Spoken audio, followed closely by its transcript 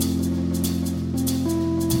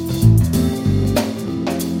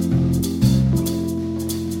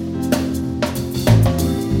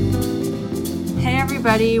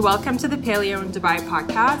everybody. Welcome to the Paleo in Dubai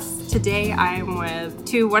podcast. Today I'm with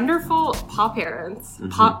two wonderful paw parents.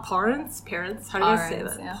 Parents? How do you say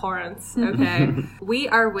that? Yeah. Parents. Okay. We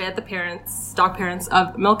are with the dog parents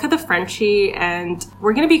of Milka the Frenchie, and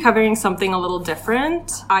we're going to be covering something a little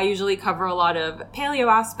different. I usually cover a lot of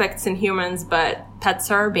paleo aspects in humans, but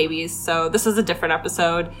pets are babies, so this is a different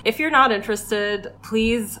episode. If you're not interested,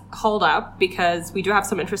 please hold up, because we do have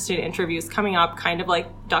some interesting interviews coming up, kind of like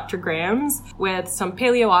Dr. Graham's, with some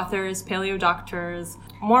paleo authors, paleo doctors,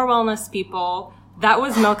 more wellness people. That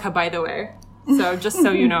was Milka, by the way. So just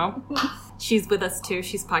so you know. She's with us too.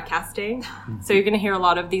 She's podcasting. So you're going to hear a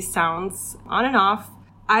lot of these sounds on and off.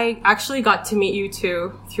 I actually got to meet you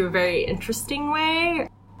two through a very interesting way.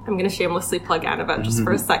 I'm going to shamelessly plug Annabeth just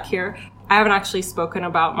for a sec here. I haven't actually spoken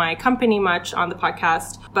about my company much on the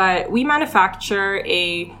podcast, but we manufacture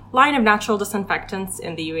a line of natural disinfectants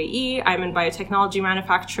in the UAE. I'm in biotechnology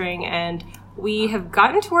manufacturing, and we have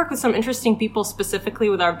gotten to work with some interesting people, specifically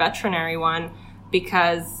with our veterinary one,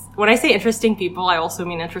 because when I say interesting people, I also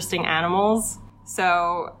mean interesting animals.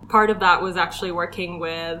 So part of that was actually working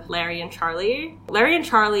with Larry and Charlie. Larry and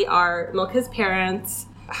Charlie are Milka's parents.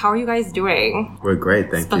 How are you guys doing? We're great,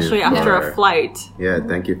 thank you. Especially after a flight. Yeah,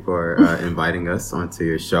 thank you for inviting us onto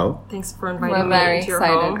your show. Thanks for inviting me into your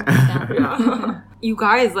home. Yeah. You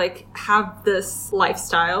guys have this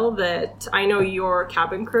lifestyle that I know your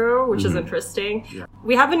cabin crew, which is interesting. Yeah.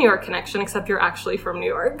 We have a New York connection, except you're actually from New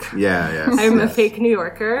York. Yeah. I'm a fake New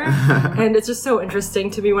Yorker. And it's just so interesting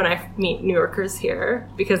to me when I meet New Yorkers here,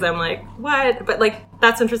 because I'm like, what? But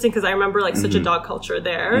that's interesting because I remember such a dog culture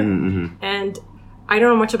there. And I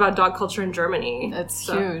don't know much about dog culture in Germany. It's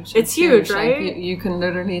huge. It's huge, right? You can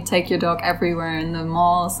literally take your dog everywhere, in the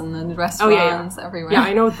malls and the restaurants, everywhere. Yeah,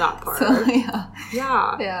 I know that part. So,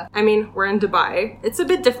 yeah. I mean, we're in Dubai. It's a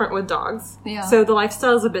bit different with dogs. Yeah. So the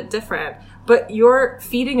lifestyle is a bit different. But your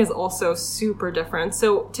feeding is also super different.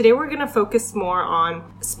 So today we're going to focus more on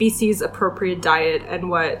species-appropriate diet and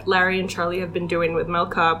what Larry and Charlie have been doing with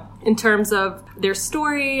Milka in terms of their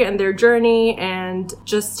story and their journey, and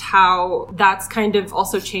just how that's kind of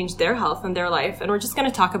also changed their health and their life. And we're just going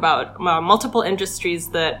to talk about multiple industries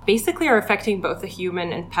that basically are affecting both the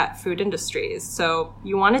human and pet food industries. So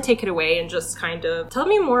you want to take it away and just kind of tell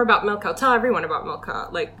me more about Milka. Tell everyone about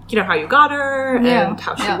Milka. How you got her and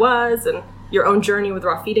how she was, and your own journey with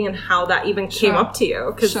raw feeding and how that even came up to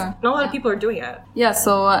you, because not a lot of people are doing it. Yeah,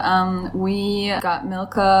 so we got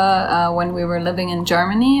Milka when we were living in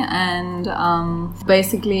Germany, and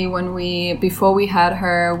basically before we had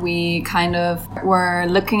her, we kind of were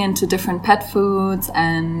looking into different pet foods,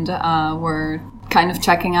 and were kind of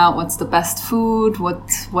checking out what's the best food,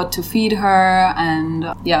 what to feed her, and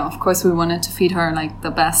of course we wanted to feed her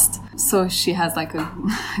the best, so she has a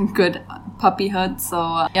good puppyhood.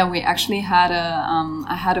 So we actually had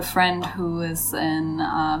I had a friend who is in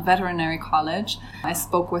veterinary college. I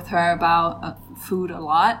spoke with her about food a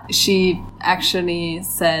lot. She actually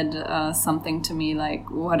said something to me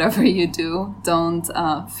whatever you do, don't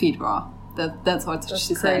feed raw. That's what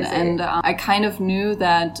she said. And I kind of knew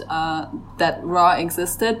that raw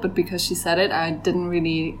existed, but because she said it, I didn't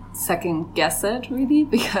really second guess it, really,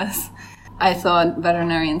 because I thought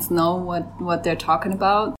veterinarians know what they're talking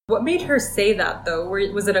about. What made her say that, though?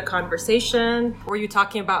 Was it a conversation? Were you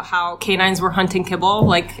talking about how canines were hunting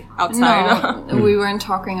kibble, outside? No, we weren't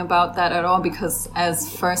talking about that at all, because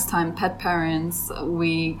as first-time pet parents,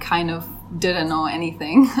 we kind of didn't know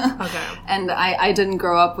anything. Okay. And I didn't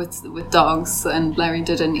grow up with dogs, and Larry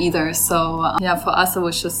didn't either. So for us it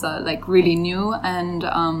was just really new. And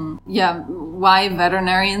why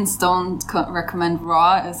veterinarians don't recommend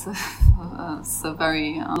raw is it's a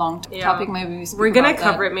very long topic. Maybe we're gonna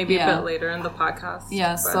cover it maybe a bit later in the podcast.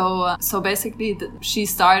 Yeah. So basically, she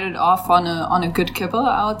started off on a good kibble,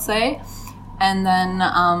 I would say. And then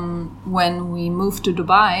when we moved to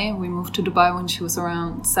Dubai when she was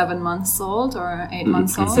around 7 months old or 8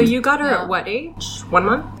 months old. So you got her at what age? 1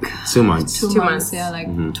 month? 2 months. 2 months, yeah,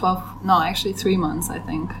 12, no, actually 3 months, I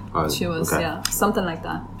think. She was, something like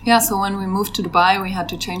that. Yeah, so when we moved to Dubai, we had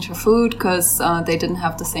to change her food because they didn't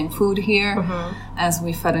have the same food here as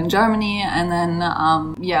we fed in Germany. And then,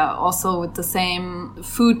 also with the same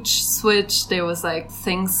food switch, there was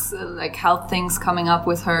things, health things coming up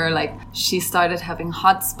with her. She started having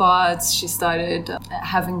hot spots. She started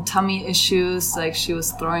having tummy issues. She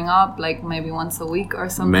was throwing up maybe once a week or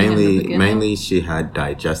something. Mainly she had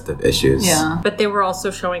digestive issues. Yeah. But they were also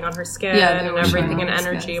showing on her skin and everything, and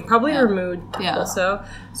energy. Probably her mood also.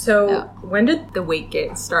 So when did the weight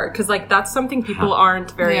gain start? Because like that's something people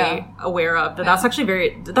aren't very aware of. That's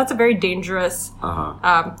actually that's a very dangerous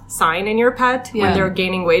sign in your pet when they're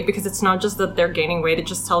gaining weight, because it's not just that they're gaining weight, it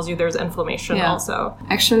just tells you there's inflammation also.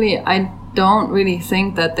 Actually, I don't really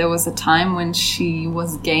think that there was a time when she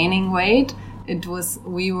was gaining weight.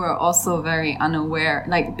 We were also very unaware,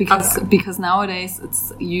 like because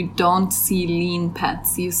nowadays you don't see lean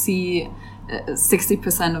pets. You see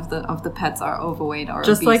 60% of the pets are overweight or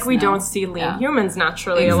just obese like we now. don't see lean humans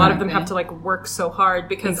naturally. A lot of them have to like work so hard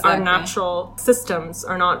because our natural systems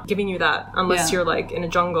are not giving you that unless you're like in a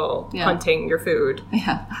jungle hunting your food.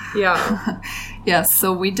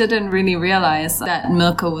 So we didn't really realize that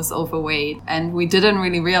Milka was overweight, and we didn't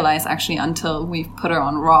really realize actually until we put her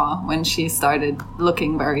on raw when she started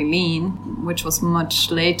looking very lean, which was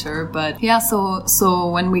much later. But so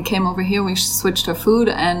when we came over here, we switched her food,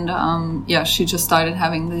 and she just started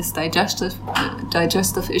having these digestive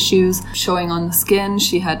issues showing on the skin.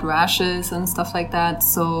 She had rashes and stuff like that.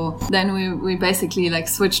 So then we basically like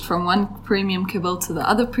switched from one premium kibble to the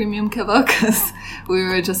other premium kibble, because we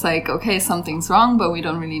were just like, okay, something's wrong, but we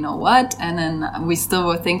don't really know what. And then we still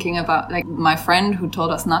were thinking about like my friend who told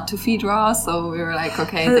us not to feed raw. So we were like,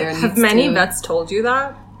 okay, have many vets told you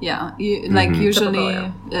that? Yeah,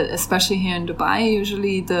 usually, especially here in Dubai,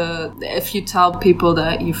 usually if you tell people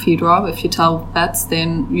that you feed raw, if you tell vets, they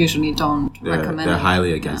usually don't recommend it. They're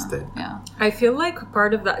highly against it. Yeah. I feel like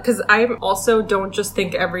part of that, because I also don't just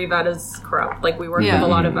think every vet is corrupt. Like we work with a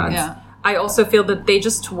lot of vets. Yeah. I also feel that they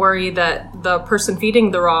just worry that the person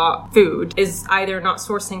feeding the raw food is either not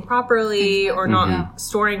sourcing properly or not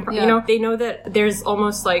storing. You know, they know that there's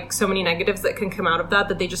almost like so many negatives that can come out of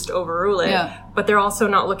that they just overrule it. Yeah. But they're also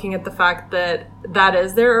not looking at the fact that that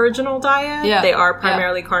is their original diet. Yeah. They are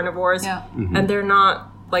primarily carnivores, and they're not.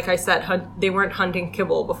 Like I said, they weren't hunting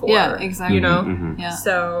kibble before. Yeah, exactly. You know? Yeah.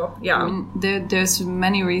 So, I mean, there's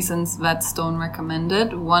many reasons vets don't recommend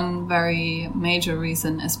it. One very major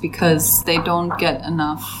reason is because they don't get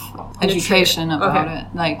enough education about it,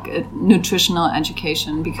 like nutritional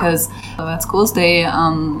education. Because the vet schools,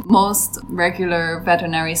 most regular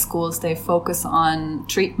veterinary schools, they focus on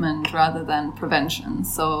treatment rather than prevention.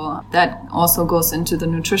 So that also goes into the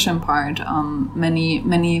nutrition part.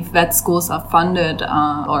 Many vet schools are funded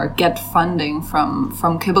or get funding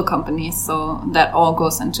from kibble companies, so that all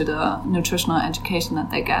goes into the nutritional education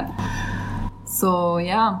that they get. So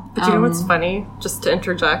but you know what's funny, just to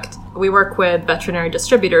interject, we work with veterinary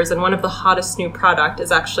distributors, and one of the hottest new product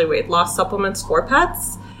is actually weight loss supplements for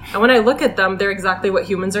pets. And when I look at them, they're exactly what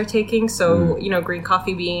humans are taking. So, green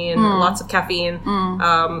coffee bean, lots of caffeine,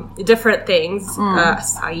 different things,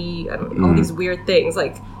 acai, all these weird things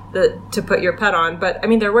like to put your pet on. But I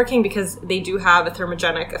mean, they're working because they do have a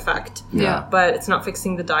thermogenic effect. Yeah. But it's not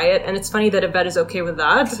fixing the diet. And it's funny that a vet is okay with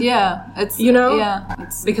that. Yeah. It's,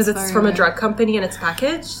 because it's from a drug company and it's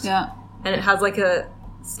packaged. Yeah. And it has like a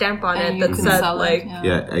stamp on it that said like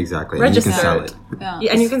exactly, registered. And you can sell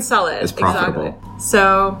it. And you can sell it. It's profitable. Exactly.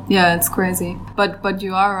 So it's crazy. But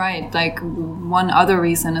you are right. Like one other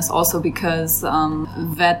reason is also because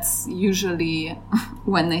vets usually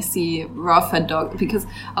when they see raw fed dogs, because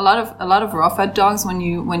a lot of raw fed dogs, when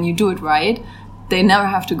you do it right, they never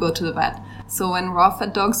have to go to the vet. So when raw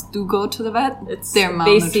fed dogs do go to the vet, they're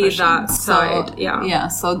malnutrition. They see that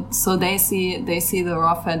side, So they see the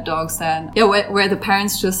raw fed dogs that where the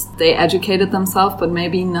parents just they educated themselves, but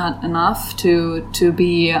maybe not enough to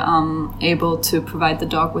be able to provide the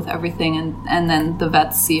dog with everything, and then the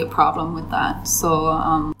vets see a problem with that.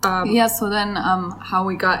 So so then how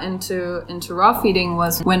we got into raw feeding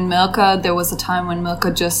was when Milka. There was a time when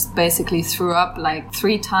Milka just basically threw up like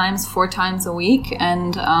 4 times a week,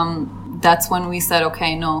 and that's when we said,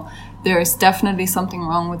 okay, no, there is definitely something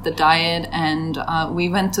wrong with the diet. And we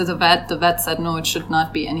went to the vet. The vet said, no, it should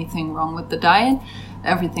not be anything wrong with the diet.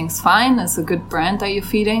 Everything's fine. It's a good brand that you're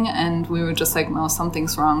feeding. And we were just like, no,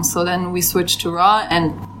 something's wrong. So then we switched to raw,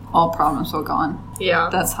 and all problems were gone. Yeah.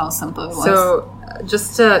 That's how simple it was. So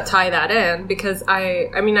just to tie that in, because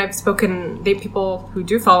I've spoken, people who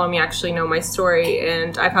do follow me actually know my story,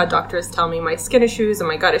 and I've had doctors tell me my skin issues and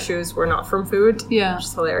my gut issues were not from food. Yeah. Which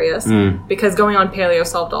is hilarious. Because going on paleo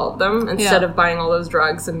solved all of them instead of buying all those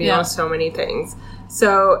drugs and being on so many things.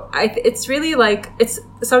 So it's really like,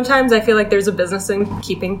 sometimes I feel like there's a business in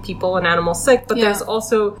keeping people and animals sick, but there's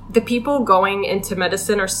also the people going into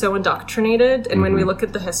medicine are so indoctrinated. And when we look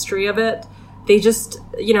at the history of it, they just,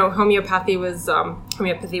 homeopathy was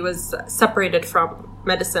separated from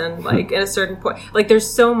medicine, like at a certain point. Like there's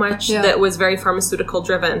so much that was very pharmaceutical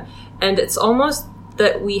driven, and it's almost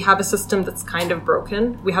that we have a system that's kind of broken.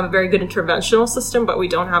 We have a very good interventional system, but we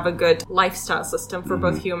don't have a good lifestyle system for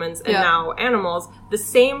both humans and now animals. The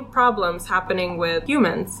same problems happening with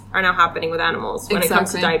humans are now happening with animals when it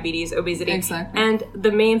comes to diabetes, obesity. Exactly. And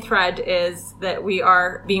the main thread is that we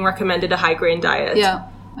are being recommended a high-grain diet. Yeah.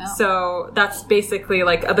 So that's basically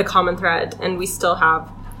like the common thread, and we still have.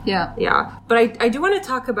 Yeah. But I do want to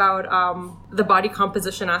talk about the body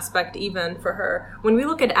composition aspect even for her. When we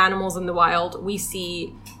look at animals in the wild, we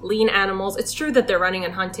see lean animals. It's true that they're running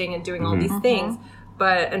and hunting and doing all these things,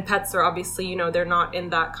 and pets are obviously, you know, they're not in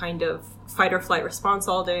that kind of fight or flight response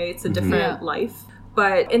all day. It's a different life.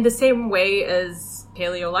 But in the same way as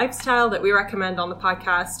paleo lifestyle that we recommend on the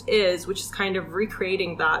podcast is, which is kind of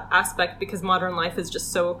recreating that aspect, because modern life is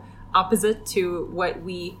just so opposite to what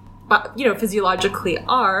we, you know, physiologically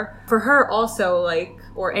are. For her also, like,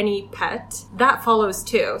 or any pet, that follows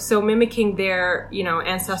too. So mimicking their, you know,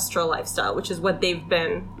 ancestral lifestyle, which is what they've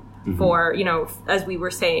been for, you know, as we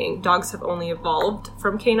were saying, dogs have only evolved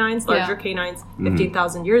from canines, larger canines,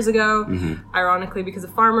 15,000 years ago, ironically because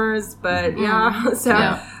of farmers, but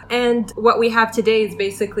and what we have today is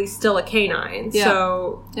basically still a canine,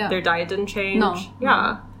 so their diet didn't change.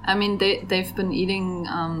 I mean, they've been eating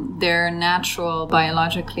their natural,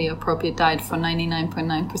 biologically appropriate diet for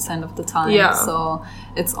 99.9% of the time. So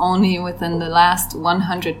it's only within the last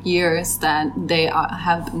 100 years that they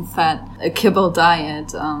have been fed a kibble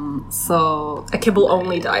diet. So a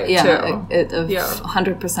kibble-only diet, too. A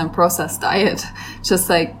 100% processed diet, just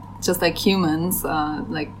like humans,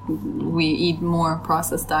 like we eat more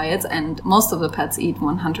processed diets, and most of the pets eat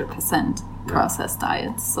 100% processed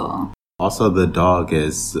diets. So. Also, the dog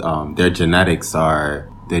is, their genetics are,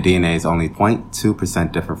 their DNA is only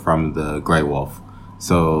 0.2% different from the gray wolf.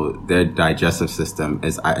 So their digestive system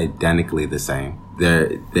is identically the same.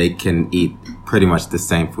 They can eat pretty much the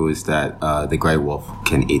same foods that the gray wolf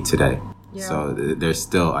can eat today. So they're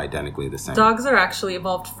still identically the same. Dogs are actually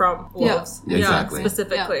evolved from wolves. Exactly.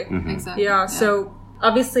 Specifically. Exactly. So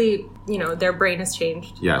obviously, you know, their brain has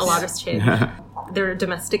changed. A lot has changed. They're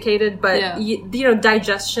domesticated, but you know,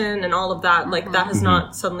 digestion and all of that, like that has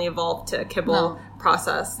not suddenly evolved to kibble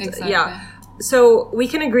processed. So we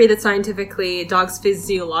can agree that scientifically, dogs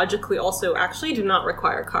physiologically also actually do not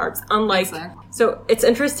require carbs. Unlike, so it's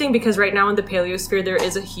interesting because right now in the paleosphere, there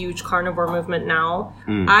is a huge carnivore movement now.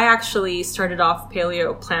 I actually started off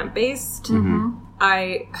paleo plant-based.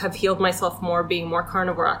 I have healed myself more being more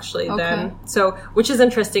carnivore actually than, so, which is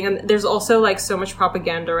interesting. And there's also like so much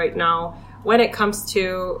propaganda right now when it comes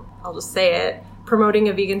to, I'll just say it, promoting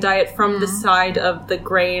a vegan diet from the side of the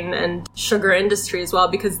grain and sugar industry as well,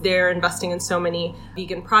 because they're investing in so many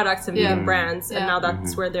vegan products and vegan brands, and now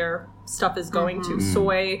that's where their stuff is going to.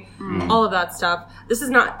 Soy, all of that stuff. This is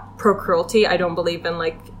not pro-cruelty. I don't believe in,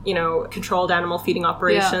 like, you know, controlled animal feeding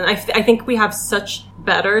operation. I think we have such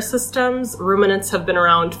better systems. Ruminants have been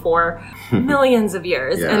around for millions of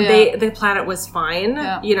years, and the planet was fine.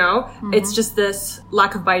 You know, it's just this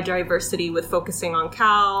lack of biodiversity with focusing on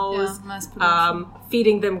cows,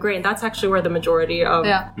 feeding them grain. That's actually where the majority of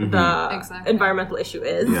the environmental issue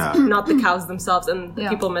is, not the cows themselves. And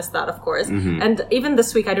people miss that, of course. And even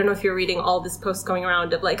this week, I don't know if you're reading all this posts going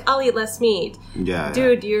around of like, I'll eat less meat.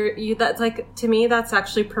 Dude, you that's like, to me, that's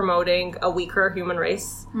actually promoting a weaker human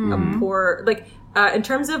race, a poor, like, in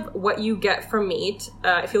terms of what you get from meat,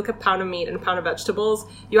 if you look at a pound of meat and a pound of vegetables,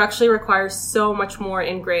 you actually require so much more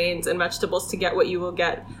in grains and vegetables to get what you will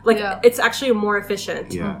get. Like, it's actually more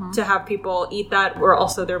efficient to have people eat that. Or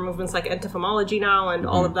also there are movements like entomology now and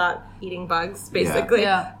all of that, eating bugs, basically.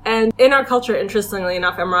 And in our culture, interestingly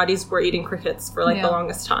enough, Emiratis were eating crickets for like the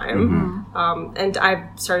longest time. And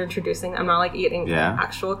I've started introducing, I'm not like eating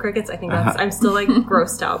actual crickets. I think that's, I'm still like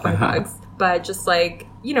grossed out by bugs. But just like,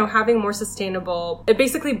 you know, having more sustainable,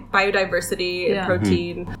 basically biodiversity and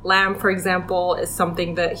protein. Lamb, for example, is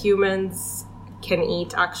something that humans can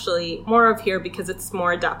eat actually more of here because it's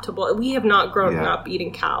more adaptable. We have not grown up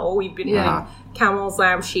eating cow. We've been eating camels,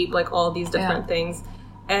 lamb, sheep, like all these different things.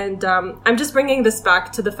 And I'm just bringing this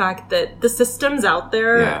back to the fact that the systems out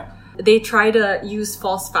there, they try to use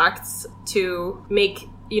false facts to make,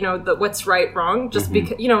 you know, what's right wrong, just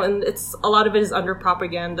because, you know, and it's, a lot of it is under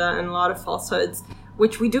propaganda and a lot of falsehoods,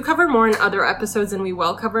 which we do cover more in other episodes and we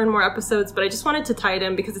will cover in more episodes, but I just wanted to tie it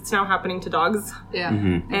in because it's now happening to dogs.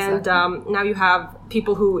 And now you have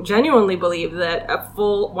people who genuinely believe that a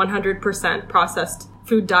full 100% processed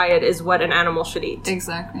food diet is what an animal should eat.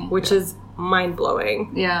 Exactly. Which is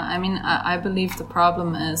mind-blowing. Yeah, I mean, I believe the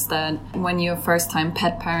problem is that when you're a first-time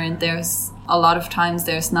pet parent, there's a lot of times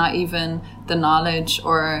there's not even the knowledge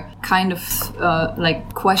or kind of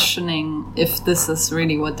like questioning if this is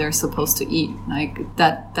really what they're supposed to eat. Like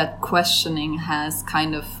that questioning has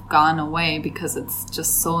kind of gone away because it's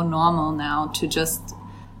just so normal now to just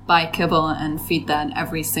buy kibble and feed that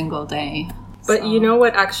every single day. But you know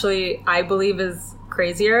what actually I believe is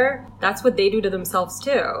crazier? That's what they do to themselves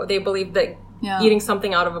too. They believe that eating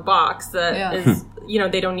something out of a box that is, you know,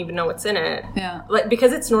 they don't even know what's in it. Yeah. Like,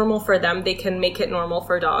 because it's normal for them, they can make it normal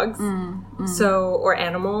for dogs. So, or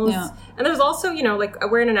animals. Yeah. And there's also, you know, like,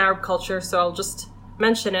 we're in an Arab culture, so I'll just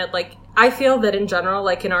mention it. Like, I feel that in general,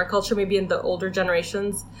 like in our culture, maybe in the older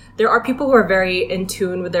generations, there are people who are very in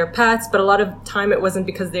tune with their pets, but a lot of time it wasn't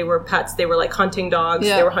because they were pets. They were like hunting dogs,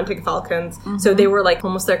 they were hunting falcons. So they were like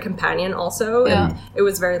almost their companion also. And it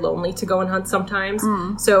was very lonely to go and hunt sometimes.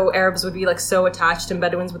 So Arabs would be like so attached, and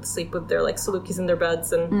Bedouins would sleep with their like salukis in their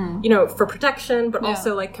beds and, you know, for protection, but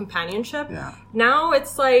also like companionship. Yeah. Now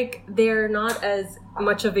it's like they're not as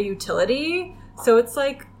much of a utility. So it's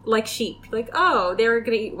like sheep, like, oh, they were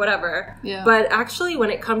gonna eat whatever. Yeah. But actually, when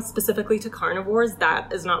it comes specifically to carnivores,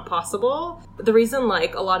 that is not possible. The reason,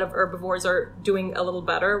 like, a lot of herbivores are doing a little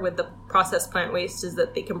better with the processed plant waste is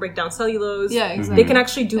that they can break down cellulose. Yeah, exactly. They can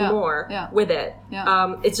actually do more with it.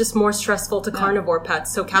 Yeah. It's just more stressful to carnivore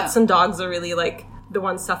pets. So cats and dogs are really, like, the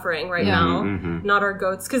ones suffering right now, not our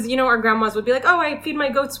goats. Because, you know, our grandmas would be like, oh, I feed my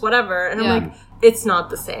goats whatever. And I'm like, it's not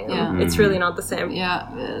the same. Yeah. It's really not the same. Yeah,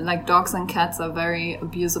 like dogs and cats are very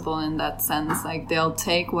abusable in that sense. Like they'll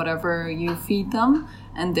take whatever you feed them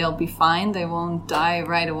and they'll be fine. They won't die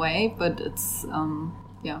right away, but it's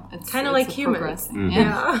it's kind of like humans.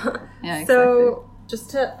 Yeah, exactly. So just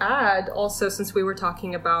to add also, since we were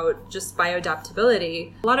talking about just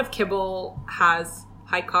bioadaptability, a lot of kibble has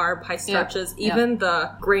high carb, high starches. Even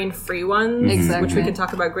the grain-free ones, which we can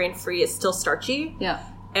talk about, grain-free is still starchy. Yeah.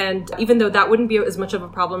 And even though that wouldn't be as much of a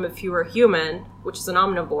problem if you were human, which is an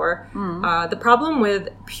omnivore, the problem with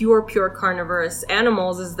pure carnivorous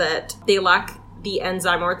animals is that they lack the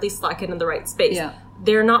enzyme, or at least lack it in the right space. Yeah.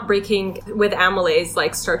 They're not breaking with amylase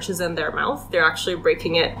like starches in their mouth. They're actually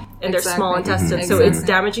breaking it in their small intestine. So it's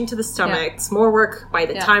damaging to the stomach. It's more work by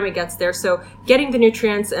the time it gets there. So getting the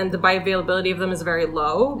nutrients and the bioavailability of them is very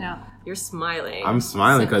low. Yeah. You're smiling. I'm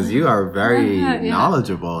smiling because you are very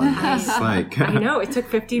knowledgeable in this. Like, I know, it took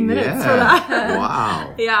 15 minutes for that.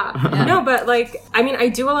 Wow. No, but like, I mean, I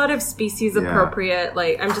do a lot of species appropriate,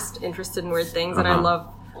 like, I'm just interested in weird things, and I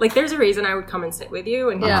love, like, there's a reason I would come and sit with you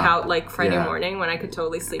and geek out, like, Friday morning when I could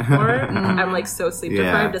totally sleep more. I'm, like, so sleep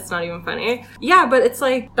deprived, it's not even funny. Yeah, but it's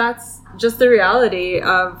like, that's just the reality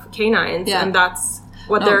of canines, and that's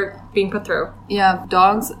what they're being put through. Yeah,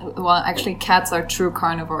 dogs, well, actually cats are true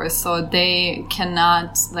carnivores, so they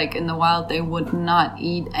cannot, like in the wild, they would not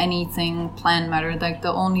eat anything plant matter. Like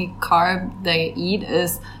the only carb they eat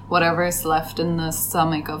is whatever is left in the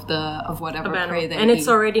stomach of whatever prey they eat. And it's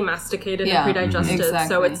already masticated and pre-digested,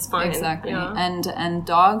 so it's fine. Exactly. And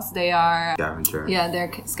dogs, they are scavenger. Yeah,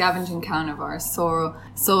 they're scavenging carnivores.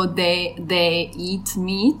 So they eat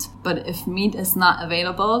meat, but if meat is not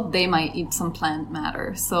available, they might eat some plant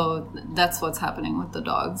matter. So that's what's happening with the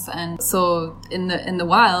dogs. And so in the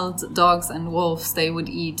wild, dogs and wolves, they would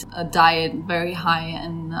eat a diet very high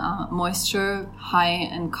in moisture, high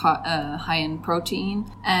in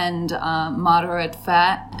protein, and moderate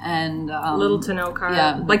fat, and little to no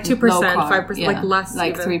carb, like 2%, 5%, like less,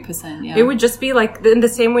 like even. 3%. Yeah, it would just be like in the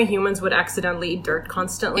same way humans would accidentally eat dirt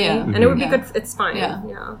constantly, and it would be good. It's fine.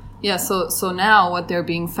 Yeah, so now what they're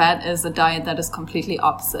being fed is a diet that is completely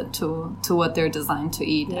opposite to what they're designed to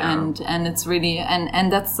eat, and it's really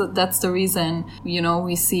and that's the reason, you know,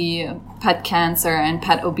 we see pet cancer and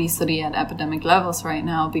pet obesity at epidemic levels right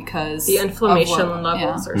now, because the inflammation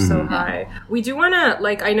levels are so high. We do want to,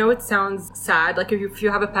 like, I know it sounds sad, like if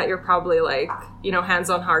you have a pet, you're probably like, you know,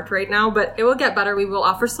 hands on heart right now, but it will get better. We will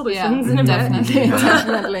offer solutions in a definitely, bit.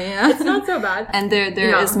 definitely. Yeah. It's not so bad. And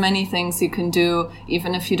there is many things you can do,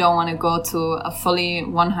 even if you don't want to go to a fully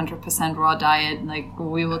 100% raw diet. Like,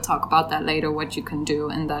 we will talk about that later, what you can do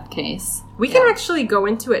in that case. We can actually go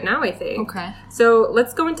into it now, I think. Okay. So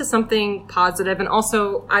let's go into something positive. And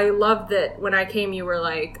also, I love that when I came, you were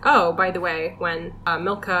like, oh, by the way, when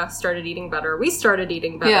Milka started eating better, we started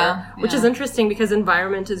eating better. Which is interesting because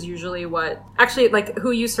environment is usually what... Actually, like,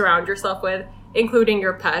 who you surround yourself with, including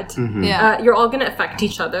your pet, you're all going to affect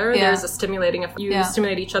each other. There's a stimulating effect. You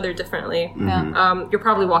stimulate each other differently. You're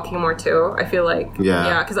probably walking more too, I feel like.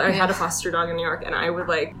 Because I had a foster dog in New York, and I would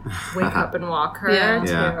like wake up and walk her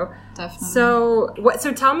too. Definitely.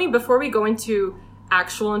 So tell me, before we go into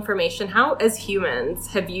actual information, how, as humans,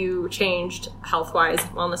 have you changed health-wise,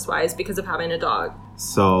 wellness-wise, because of having a dog?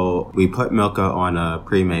 So we put Milka on a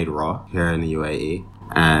pre-made raw here in the UAE.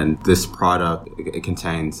 And this product, it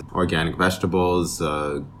contains organic vegetables,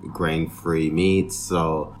 grain-free meats.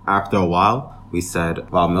 So after a while, we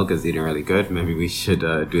said, well, Milka's eating really good. Maybe we should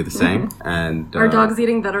do the same. And our dog's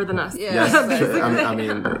eating better than us. Yes,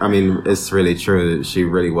 I mean, it's really true. She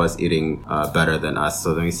really was eating better than us.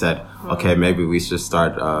 So then we said, okay, maybe we should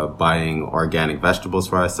start buying organic vegetables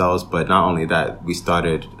for ourselves. But not only that, we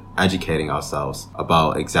started educating ourselves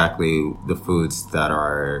about exactly the foods that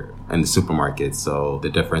are in the supermarket. So the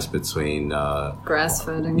difference between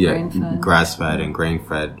grass-fed and grain-fed. Grass-fed and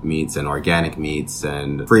grain-fed meats and organic meats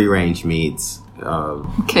and free-range meats.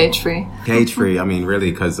 Cage-free. Cage-free, I mean,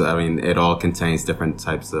 really, because, I mean, it all contains different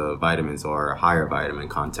types of vitamins or higher vitamin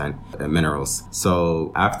content and minerals.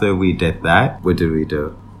 So after we did that, what did we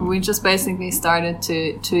do? We just basically started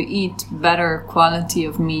to eat better quality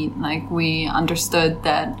of meat. Like, we understood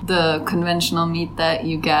that the conventional meat that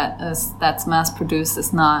you get that's mass produced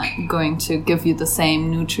is not going to give you the same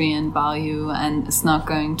nutrient value, and it's not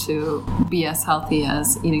going to be as healthy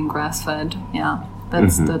as eating grass-fed. Yeah.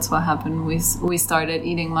 That's what happened. We started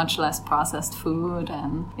eating much less processed food,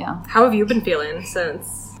 and yeah. How have you been feeling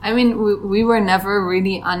since? I mean, we were never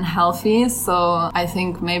really unhealthy, so I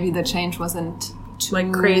think maybe the change wasn't too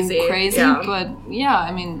like crazy, yeah. But yeah,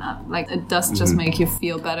 I mean, like, it does just make you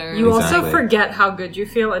feel better. You also forget how good you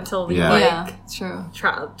feel until you true.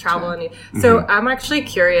 Travel. And so I'm actually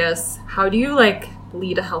curious, how do you like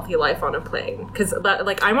lead a healthy life on a plane? Because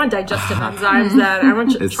like, I'm on digestive enzymes, then I'm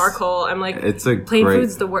on charcoal. I'm like, plain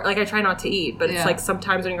food's the worst. Like, I try not to eat, but it's like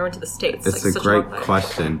sometimes when you're going to the States, it's like, a great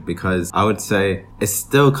question, because I would say it's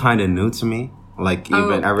still kind of new to me. Like,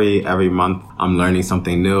 even every month I'm learning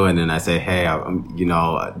something new, and then I say, hey, you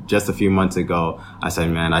know, just a few months ago I said,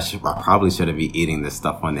 man, I probably shouldn't be eating this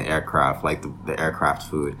stuff on the aircraft, like the aircraft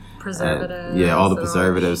food, preservatives, all the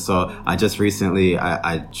preservatives. So I just recently,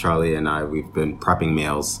 Charlie and I, we've been prepping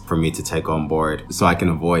meals for me to take on board so I can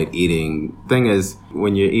avoid eating. Thing is,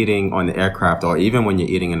 when you're eating on the aircraft, or even when you're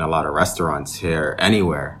eating in a lot of restaurants here,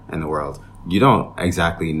 anywhere in the world, you don't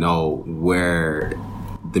exactly know where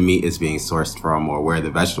the meat is being sourced from or where the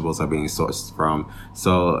vegetables are being sourced from.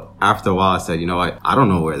 So after a while I said, you know what, I don't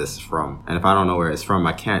know where this is from. And if I don't know where it's from,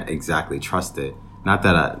 I can't exactly trust it. Not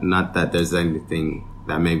that there's anything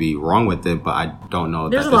that may be wrong with it, but I don't know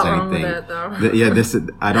that there's anything wrong with it,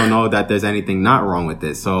 though. I don't know that there's anything not wrong with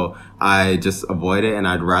it. So I just avoid it, and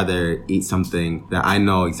I'd rather eat something that I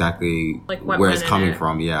know exactly like where it's coming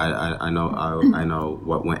from. Yeah, I know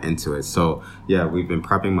what went into it. So yeah, we've been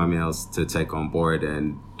prepping my meals to take on board,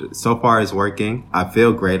 and so far it's working. I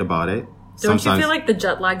feel great about it. Don't you feel like the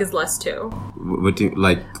jet lag is less too? What do you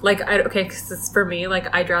like? Like, because for me,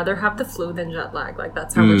 like, I'd rather have the flu than jet lag. Like,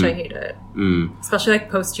 that's how much I hate it. Especially like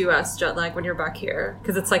post-US jet lag when you're back here,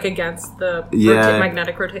 because it's like against the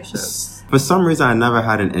magnetic rotation. For some reason, I never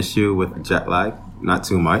had an issue with jet lag. Not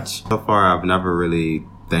too much. So far, I've never really,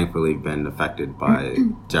 thankfully, been affected by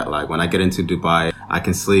jet lag. When I get into Dubai, I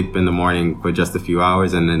can sleep in the morning for just a few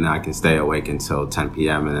hours, and then I can stay awake until 10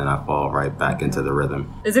 p.m. and then I fall right back into the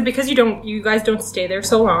rhythm. Is it because you guys don't stay there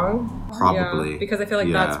so long? Probably. Yeah, because I feel like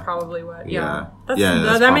that's probably what.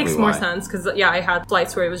 That's that makes more sense, because I had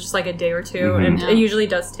flights where it was just like a day or two, and it usually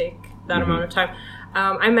does take that amount of time.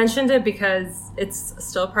 I mentioned it because it's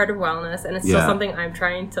still part of wellness, and it's still something I'm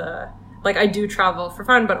trying to. Like, I do travel for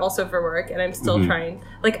fun, but also for work, and I'm still trying.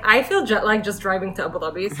 Like, I feel jet lag just driving to Abu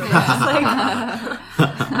Dhabi, so it's just like,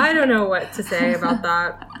 I don't know what to say about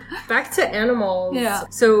that. Back to animals. Yeah.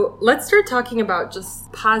 So let's start talking about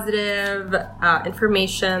just positive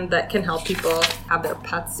information that can help people have their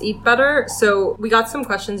pets eat better. So we got some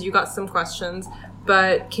questions, you got some questions,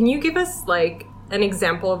 but can you give us, like, an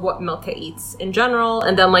example of what Milka eats in general,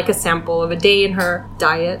 and then like a sample of a day in her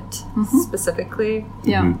diet specifically?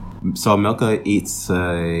 Yeah. So Milka eats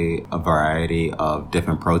a variety of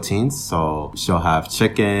different proteins. So she'll have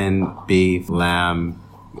chicken, beef, lamb.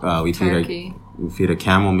 Turkey. We feed her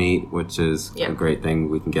camel meat, which is a great thing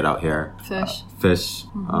we can get out here. Fish.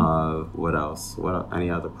 What else? Any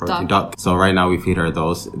other protein? Duck. So right now we feed her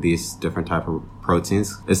these different type of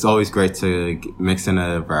proteins. It's always great to mix in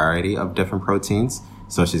a variety of different proteins,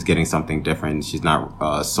 so she's getting something different. She's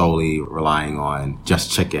not solely relying on just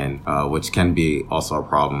chicken, which can be also a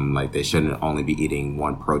problem. Like, they shouldn't only be eating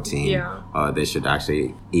one protein. They should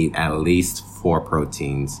actually eat at least 4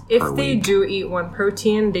 proteins If per they week. do eat one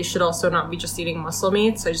protein, they should also not be just eating muscle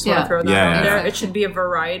meat. So I just want Yeah. to throw that Yeah, out yeah. there. Exactly. It should be a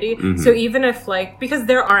variety. So even if because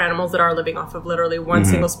there are animals that are living off of literally one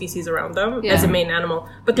single species around them Yeah. as a main animal,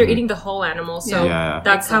 but they're eating the whole animal. So Yeah.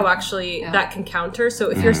 that's how Exactly. actually Yeah. that can counter. So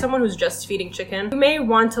if you're someone who's just feeding chicken, you may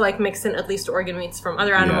want to mix in at least organ meats from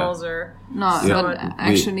other animals or No, Yeah. but So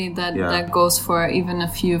actually that yeah. that goes for even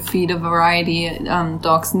if you feed a variety.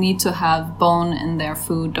 Dogs need to have bone in their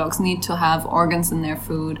food. Dogs need to have organs in their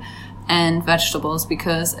food and vegetables,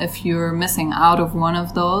 because if you're missing out of one of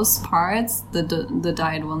those parts, the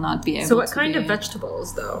diet will not be able to. So what kind be, of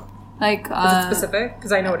vegetables though? like Is it specific?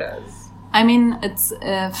 Because I know it is. I mean, it's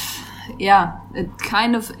it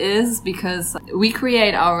kind of is, because we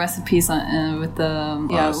create our recipes with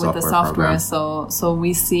the software program. so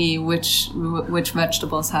we see which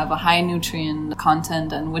vegetables have a high nutrient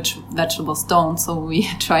content and which vegetables don't, so we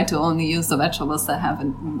try to only use the vegetables that have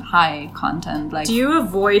a high content. Like, Do you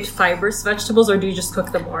avoid fibrous vegetables or do you just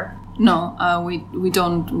cook them more? no, we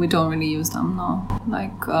don't really use them. No,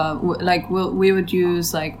 we would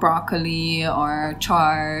use like broccoli or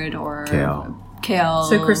chard or kale.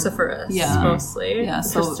 So cruciferous, Yeah. mostly. Yeah,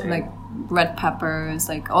 so Interesting. like red peppers,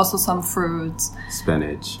 like also some fruits,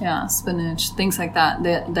 Spinach. yeah, spinach, things like that.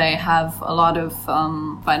 They have a lot of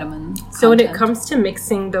vitamin. So when it content. comes to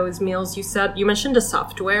mixing those meals, you mentioned a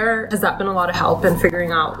software. Has that been a lot of help in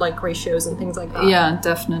figuring out ratios and things like that? Yeah,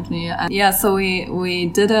 definitely. Yeah, so we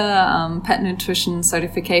did a pet nutrition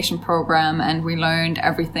certification program, and we learned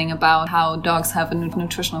everything about how dogs have a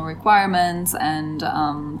nutritional requirements, and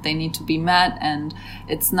they need to be met. And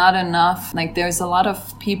it's not enough. Like, there's a lot of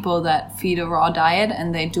people that feed a raw diet,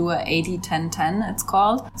 and they do a 80-10-10, it's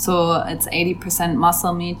called. So it's 80%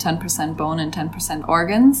 muscle meat, 10% bone, and 10%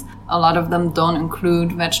 organs. A lot of them don't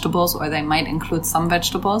include vegetables, or they might include some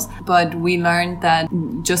vegetables. But we learned that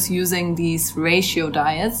just using these ratio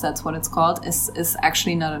diets, that's what it's called, is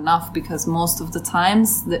actually not enough, because most of the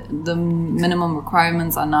times the minimum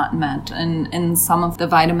requirements are not met. And in some of the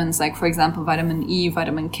vitamins, like for example, vitamin E,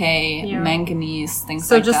 vitamin K, Yeah. manganese, things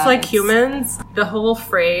So like that. just like it's- humans, the whole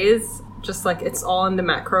phrase, just like it's all in the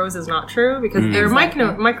macros, is not true, because there are Exactly.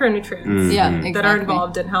 micronutrients Yeah, exactly. that are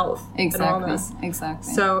involved in health and wellness.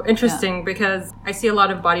 Exactly. So interesting, because I see a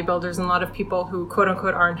lot of bodybuilders and a lot of people who quote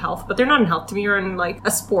unquote are in health, but they're not in health. To me, you're in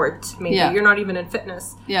a sport. Maybe Yeah. you're not even in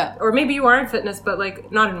fitness. Yeah. Or maybe you are in fitness, but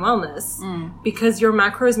not in wellness, because your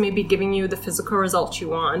macros may be giving you the physical results you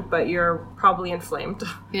want, but you're probably inflamed.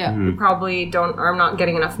 Yeah. You probably are not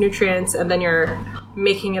getting enough nutrients, and then you're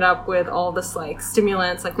making it up with all this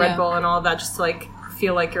stimulants like Red Yeah. Bull and all that, just to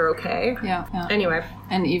feel like you're okay. Yeah. Anyway,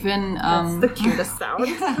 And even that's the cutest sound.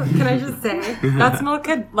 Can I just say that's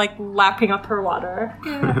Milka lapping up her water?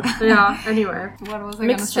 Yeah. Anyway, what was I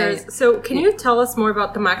going to say? mixtures. So can you tell us more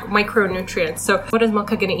about the micronutrients? So what is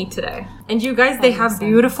Milka gonna eat today? And you guys, they have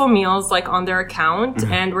beautiful meals on their account,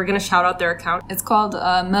 and we're gonna shout out their account It's called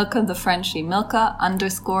Milka the Frenchie.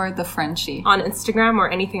 Milka_the Frenchie. on Instagram or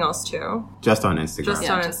anything else too. Just on Instagram. Just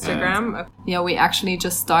on Instagram. Okay. Yeah, we actually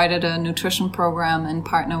just started a nutrition program in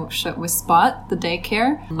partnership with Spot, the daycare.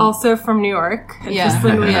 Also from New York. Yeah.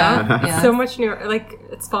 Interestingly, Yeah. So much New York.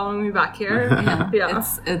 It's following me back here. Yeah.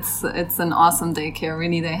 It's an awesome daycare.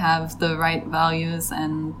 Really, they have the right values,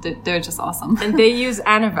 and they're just awesome. And they use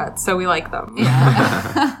Anavet, so we like them.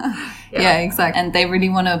 Yeah, exactly. And they really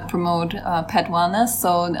want to promote pet wellness.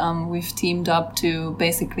 So we've teamed up to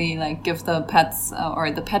basically give the pets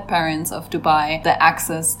or the pet parents of Dubai the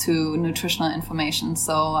access to nutritional information.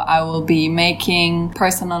 So I will be making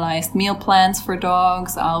personalized meal plans for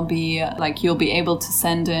dogs. I'll be you'll be able to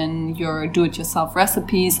send in your do-it-yourself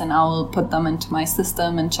recipes, and I will put them into my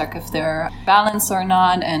system and check if they're balanced or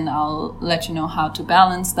not. And I'll let you know how to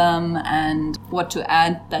balance them and what to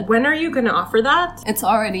add. When are you going to offer that? It's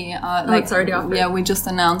already it's already offered. Yeah, we just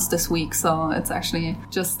announced this week, so it's actually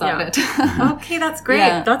just started. Okay, that's great.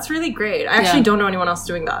 Yeah. That's really great. I actually Yeah. don't know anyone else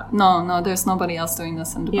doing that. No, there's nobody else doing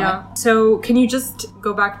this in Dubai. Yeah. So can you just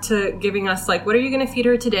go back to giving us what are you going to feed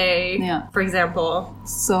her today? Yeah. For example,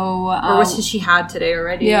 So or what she had today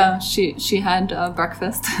already? yeah, she had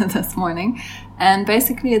breakfast this morning. And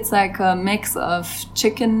basically, it's a mix of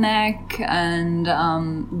chicken neck and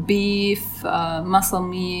beef, muscle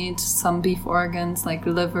meat, some beef organs like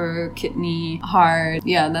liver, kidney, heart.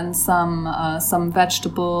 Yeah, then some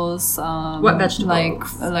vegetables. What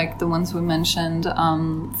vegetables? Like the ones we mentioned.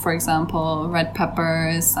 For example, red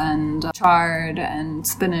peppers and chard and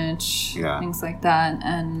spinach, things like that,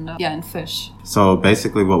 and and fish. So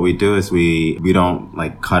basically what we do is we don't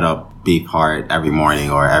cut up beef heart every morning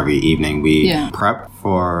or every evening. We Yeah. prep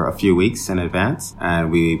for a few weeks in advance,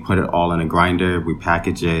 and we put it all in a grinder. We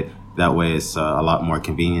package it. That way it's a lot more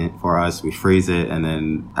convenient for us. We freeze it, and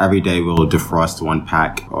then every day we'll defrost one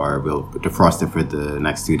pack, or we'll defrost it for the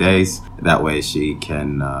next 2 days. That way she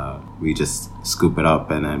can, we just scoop it up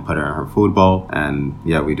and then put it in her food bowl. And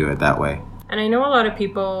yeah, we do it that way. And I know a lot of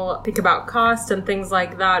people think about cost and things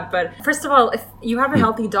like that, but first of all, if you have a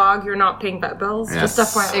healthy dog, you're not paying vet bills. Yes.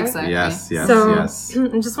 Just FYI. Exactly. Yes, yes, So yes.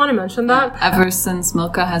 I just want to mention that. Ever since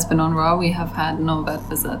Milka has been on Raw, we have had no vet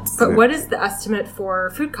visits. But what is the estimate for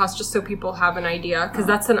food costs, just so people have an idea? Because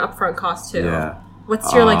that's an upfront cost too. Yeah.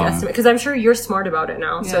 What's your estimate? Because I'm sure you're smart about it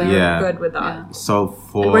now, so you're Yeah. good with that. Yeah. So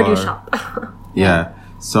for... And where do you shop? Yeah.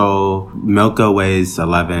 So Milka weighs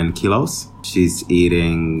 11 kilos. She's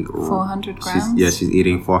eating 400 grams? She's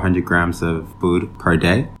eating 400 grams of food per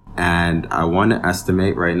day. And I want to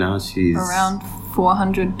estimate right now she's Around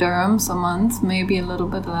 400 dirhams a month, maybe a little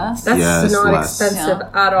bit less. That's Yeah, it's not less. expensive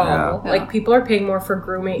at all. Yeah. Like, people are paying more for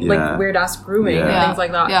grooming, Yeah. like weird ass grooming Yeah. and things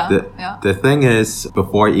like that. Yeah. The thing is,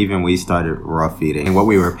 before even we started raw feeding, what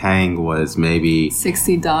we were paying was maybe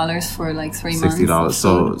 $60 for like 3 months. $60.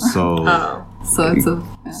 Oh. So it's a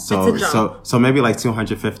So It's a jump. so maybe like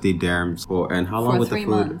 250 dirhams for, and how long For with the 3 food?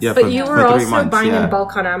 months. Yeah, But for, you for were 3 also months, buying yeah. in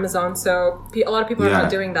bulk on Amazon, so a lot of people are Yeah.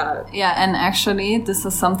 not doing that. Yeah, and actually, this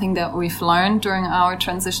is something that we've learned during our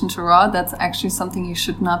transition to raw. That's actually something you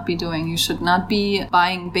should not be doing. You should not be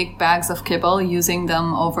buying big bags of kibble, using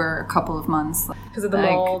them over a couple of months. Because of the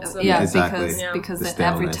molds. And Yeah, Exactly. because The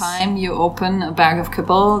every staleness. time you open a bag of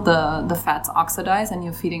kibble, the fats oxidize and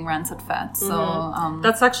you're feeding rancid fat. So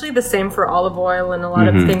That's actually the same for olive oil and a lot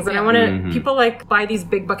of things. And I want to, people like buy these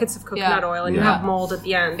big buckets of coconut Yeah. oil and you Yeah. have mold at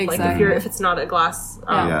the end. Like Exactly. if it's not a glass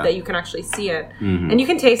Yeah. that you can actually see it. And you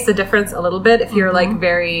can taste the difference a little bit if you're like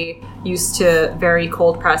very used to very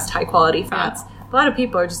cold pressed high quality fats. A lot of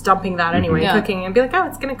people are just dumping that anyway, Yeah. cooking, and be like, oh,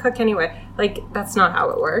 it's going to cook anyway. Like, that's not how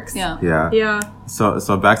it works. yeah. Yeah. Yeah.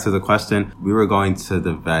 So back to the question, we were going to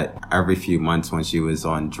the vet every few months when she was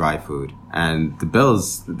on dry food, and the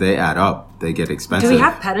bills, they add up. They get expensive. Do we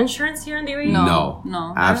have pet insurance here in the UAE?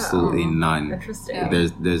 No. Absolutely none. Interesting. Yeah.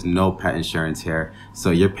 There's no pet insurance here, so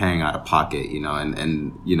you're paying out of pocket, you know,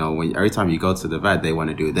 and you know, when every time you go to the vet, they want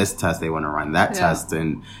to do this test, they want to run that Yeah. test, and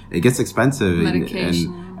it gets expensive.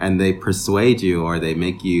 Medication. And they persuade you, or they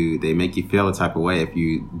make you feel a type of way if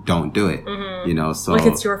you don't do it. You know, so Like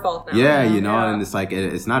it's your fault now. yeah, you know, Yeah. and it's like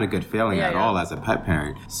it's not a good feeling Yeah, at yeah. all as a pet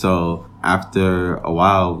parent. So after a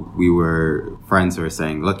while, friends were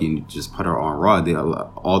saying, "Look, you just put her on raw.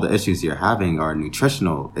 All the issues you're having are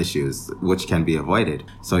nutritional issues, which can be avoided."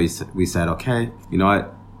 So we said, "Okay, you know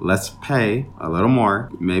what? Let's pay a little more.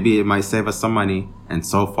 Maybe it might save us some money." And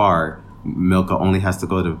so far, Milka only has to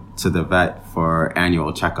go to the vet for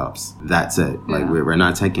annual checkups. That's it. Like Yeah. we're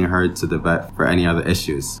not taking her to the vet for any other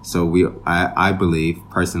issues. So I believe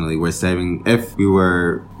personally we're saving. If we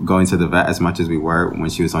were going to the vet as much as we were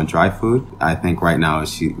when she was on dry food, I think right now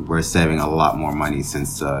we're saving a lot more money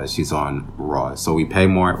since she's on raw. So we pay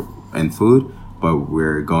more in food, but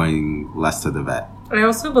we're going less to the vet. I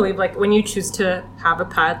also believe, like, when you choose to have a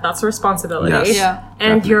pet, that's a responsibility. Yes. Yeah. And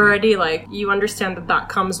Definitely. you're already, like, you understand that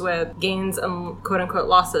comes with gains and quote-unquote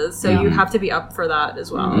losses. So you have to be up for that as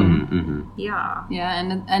well. Yeah. Yeah,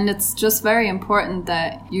 and it's just very important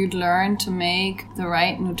that you learn to make the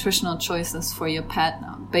right nutritional choices for your pet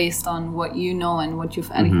based on what you know and what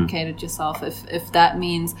you've educated yourself. If that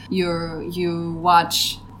means you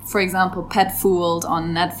watch, for example, Pet Fooled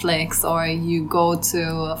on Netflix, or you go to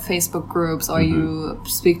Facebook groups, or you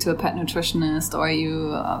speak to a pet nutritionist, or you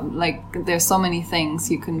there's so many things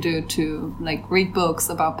you can do to like read books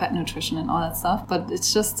about pet nutrition and all that stuff. But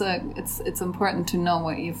it's just it's important to know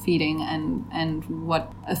what you're feeding and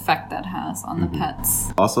what effect that has on the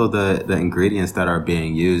pets. Also, the ingredients that are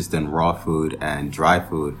being used in raw food and dry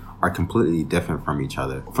food are completely different from each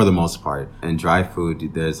other for the most part. In dry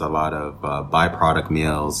food, there's a lot of byproduct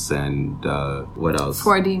meals and what else?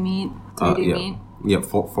 4D meat, 3D yeah. meat. Yeah,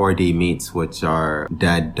 4D meats, which are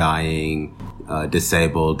dead, dying,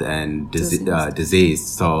 disabled, and diseased.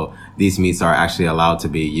 So these meats are actually allowed to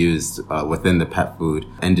be used within the pet food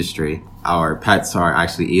industry. Our pets are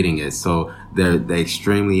actually eating it. So they're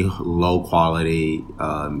extremely low quality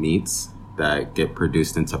meats that get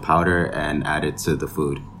produced into powder and added to the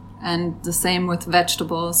food. And the same with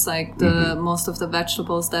vegetables, like the most of the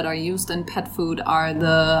vegetables that are used in pet food are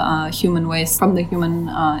the human waste from the human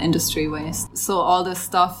industry waste. So all the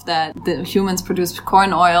stuff that the humans produce,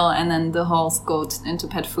 corn oil, and then the hulls go into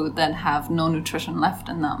pet food that have no nutrition left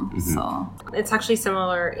in them. So it's actually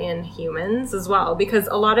similar in humans as well, because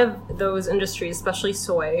a lot of those industries, especially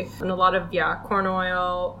soy, and a lot of corn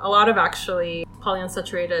oil, a lot of actually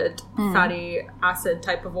polyunsaturated fatty acid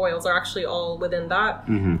type of oils are actually all within that.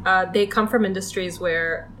 They come from industries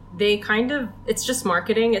where they kind of, it's just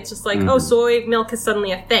marketing. It's just like, oh, soy milk is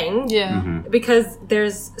suddenly a thing. Because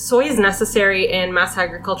soy is necessary in mass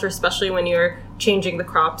agriculture, especially when you're changing the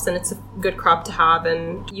crops, and it's a good crop to have,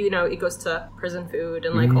 and it goes to prison food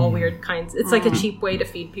and like all weird kinds. It's like a cheap way to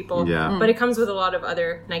feed people, but it comes with a lot of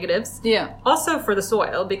other negatives. Also for the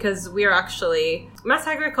soil, because we are actually, mass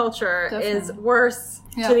agriculture is worse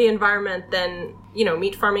to the environment than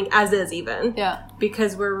meat farming as is, even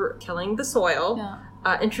because we're killing the soil.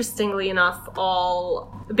 Interestingly enough,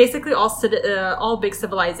 all big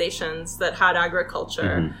civilizations that had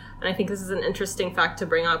agriculture, and I think this is an interesting fact to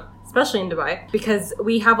bring up, especially in Dubai, because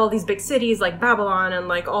we have all these big cities like Babylon and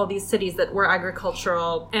like all these cities that were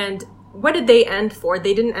agricultural. And what did they end for?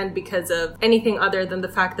 They didn't end because of anything other than the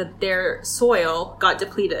fact that their soil got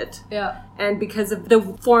depleted. And because of the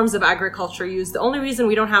forms of agriculture used. The only reason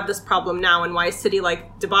we don't have this problem now, and why a city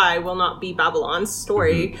like Dubai will not be Babylon's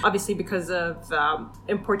story, obviously because of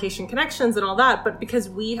importation connections and all that, but because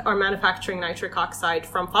we are manufacturing nitric oxide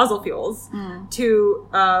from fossil fuels to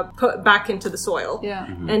put back into the soil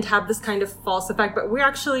and have this kind of false effect. But we're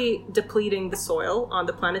actually depleting the soil on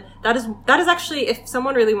the planet. That is actually, if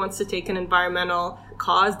someone really wants to take an environmental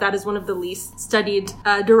cause, that is one of the least studied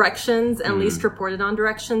directions and least reported on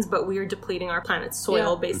directions, but we are depleting our planet's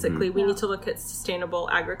soil, basically. We need to look at sustainable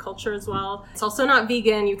agriculture as well. It's also not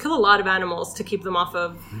vegan. You kill a lot of animals to keep them off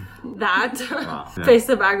of that face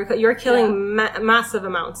of agriculture. You're killing massive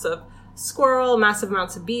amounts of squirrel, massive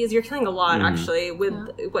amounts of bees. You're killing a lot, actually, with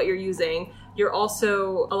what you're using. You're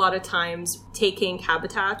also, a lot of times, taking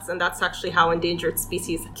habitats, and that's actually how endangered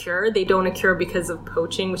species occur. They don't occur because of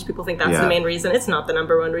poaching, which people think that's the main reason. It's not the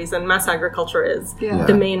number one reason. Mass agriculture is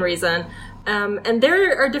the main reason. And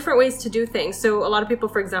there are different ways to do things. So a lot of people,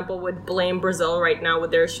 for example, would blame Brazil right now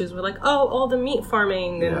with their issues with like, oh, all the meat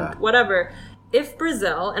farming and whatever. If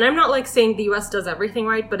Brazil, and I'm not like saying the US does everything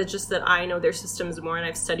right, but it's just that I know their systems more and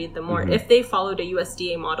I've studied them more. If they followed a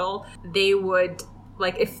USDA model, they would,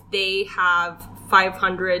 like, if they have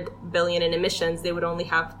 500 billion in emissions, they would only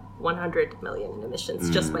have 100 million in emissions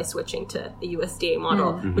just by switching to a USDA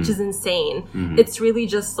model, which is insane. It's really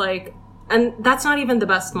just like, and that's not even the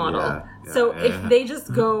best model. So if they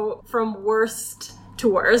just go from worst to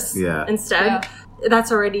worse instead,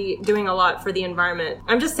 that's already doing a lot for the environment.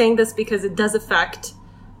 I'm just saying this because it does affect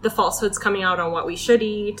the falsehoods coming out on what we should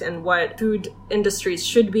eat and what food industries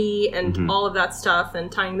should be and all of that stuff,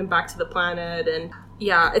 and tying them back to the planet. And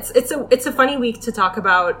it's a funny week to talk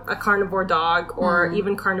about a carnivore dog or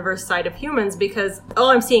even carnivore side of humans, because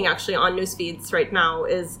all I'm seeing actually on news feeds right now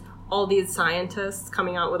is all these scientists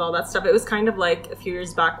coming out with all that stuff. It was kind of like a few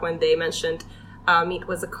years back when they mentioned meat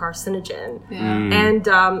was a carcinogen. And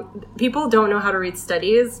people don't know how to read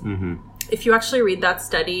studies. If you actually read that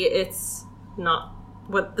study, it's not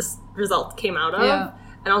what the result came out of.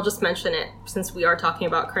 And I'll just mention it since we are talking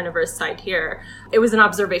about carnivorous side here. It was an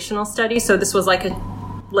observational study, so this was like a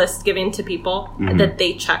list given to people that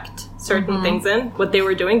they checked certain things in, what they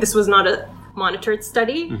were doing. This was not a monitored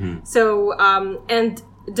study. So, and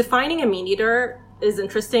defining a meat eater is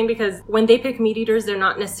interesting, because when they pick meat eaters, they're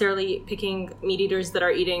not necessarily picking meat eaters that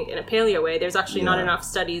are eating in a paleo way. There's actually not enough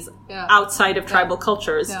studies outside of tribal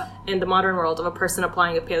cultures in the modern world of a person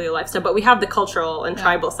applying a paleo lifestyle. But we have the cultural and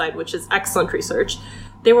tribal side, which is excellent research.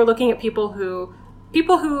 They were looking at people who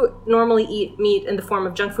normally eat meat in the form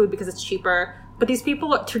of junk food because it's cheaper. But these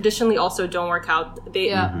people traditionally also don't work out.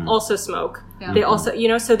 They also smoke. They also,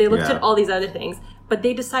 so they looked at all these other things. But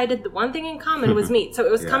they decided the one thing in common was meat. So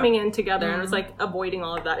it was coming in together and it was like avoiding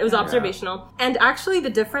all of that. It was observational. And actually the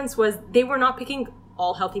difference was they were not picking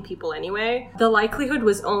all healthy people anyway. The likelihood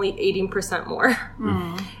was only 18% more.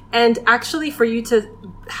 And actually for you to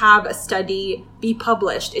have a study be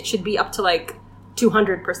published, it should be up to like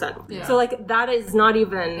 200%. So like that is not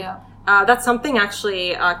even... that's something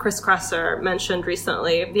actually Chris Kresser mentioned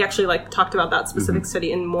recently. He actually talked about that specific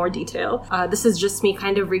study in more detail. This is just me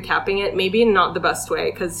kind of recapping it, maybe not the best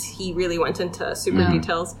way because he really went into super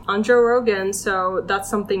details on Joe Rogan. So that's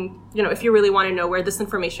something, if you really want to know where this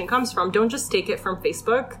information comes from, don't just take it from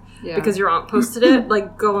Facebook because your aunt posted it.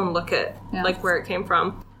 Go and look at where it came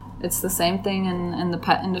from. It's the same thing in the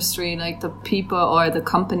pet industry, like the people or the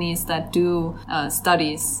companies that do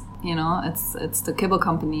studies. You know, it's the kibble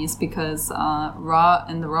companies, because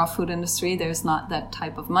in the raw food industry, there's not that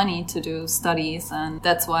type of money to do studies, and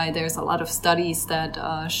that's why there's a lot of studies that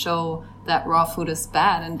show that raw food is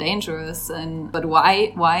bad and dangerous. But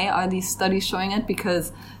why are these studies showing it?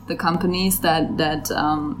 Because the companies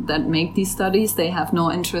that make these studies, they have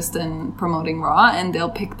no interest in promoting raw, and they'll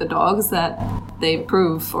pick the dogs that they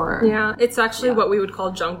approve for. Yeah, it's actually what we would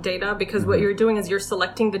call junk data, because what you're doing is you're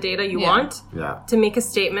selecting the data you want to make a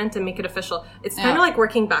statement and make it official. It's kind of like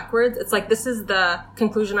working backwards. It's like, this is the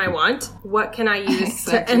conclusion I want. What can I use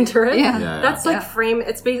to enter it? That's like frame.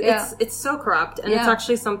 It's so corrupt, and it's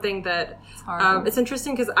actually something that it's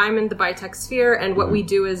interesting, because I'm in the biotech sphere, and what we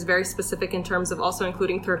do is very specific in terms of also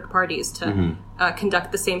including third parties to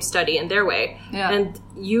conduct the same study in their way. And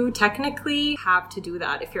you technically have to do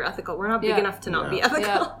that if you're ethical. We're not big enough to not be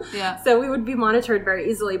ethical. So we would be monitored very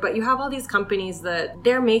easily. But you have all these companies that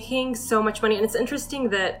they're making so much money. And it's interesting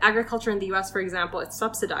that agriculture in the US, for example, it's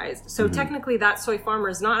subsidized. So technically that soy farmer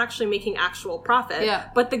is not actually making actual profit,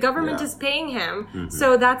 but the government is paying him.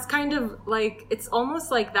 So that's kind of like, it's almost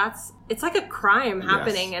like it's like a crime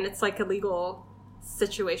happening, and it's like a legal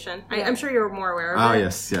situation. I'm sure you're more aware of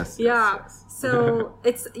it. Yes. So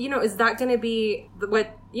it's, is that going to be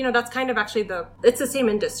what, that's kind of actually it's the same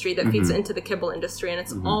industry that feeds into the kibble industry, and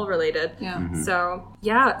it's all related. So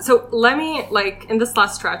let me, in this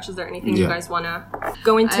last stretch, is there anything you guys want to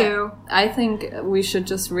go into? I think we should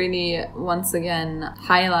just really, once again,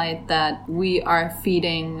 highlight that we are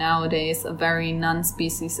feeding nowadays a very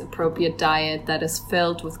non-species appropriate diet that is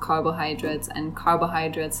filled with carbohydrates, and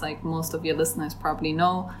carbohydrates, like most of your listeners probably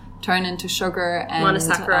know, turn into sugar and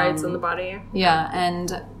monosaccharides in the body.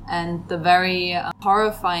 And the very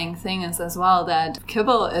horrifying thing is as well that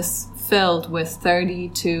kibble is filled with 30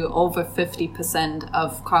 to over 50%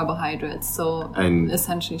 of carbohydrates, so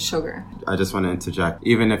essentially sugar. I just want to interject.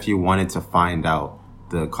 Even if you wanted to find out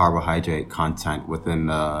the carbohydrate content within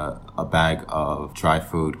a bag of dry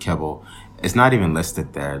food kibble, it's not even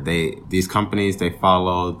listed there. These companies, they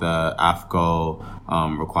follow the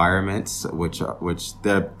AAFCO requirements, which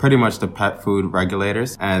they're pretty much the pet food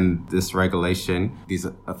regulators. And this regulation, these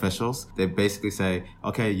officials, they basically say,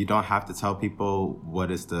 okay, you don't have to tell people what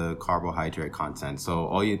is the carbohydrate content. So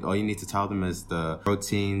all you need to tell them is the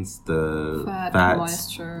proteins, the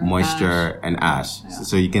fats, moisture, and ash.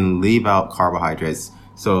 So you can leave out carbohydrates.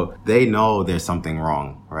 So they know there's something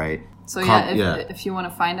wrong, right? So if you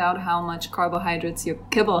want to find out how much carbohydrates your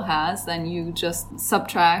kibble has, then you just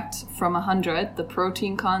subtract from 100 the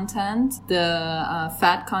protein content, the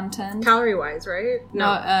fat content. Calorie-wise, right? No,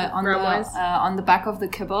 on the back of the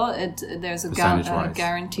kibble, there's a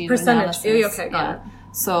guaranteed percentage. analysis. Okay, got it.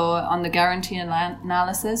 So on the guarantee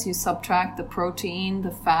analysis, you subtract the protein,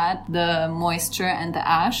 the fat, the moisture, and the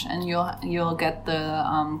ash, and you'll get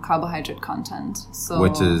the carbohydrate content. So,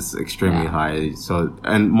 which is extremely high. So,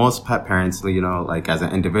 and most pet parents, as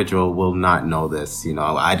an individual, will not know this.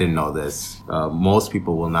 I didn't know this. Most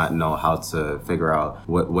people will not know how to figure out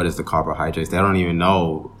what is the carbohydrates. They don't even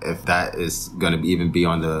know if that is going to even be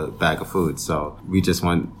on the bag of food. So we just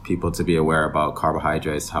want people to be aware about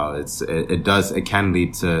carbohydrates, how it can lead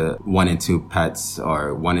to 1 in 2 pets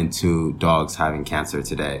or 1 in 2 dogs having cancer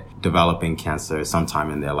today, developing cancer sometime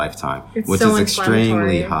in their lifetime, which is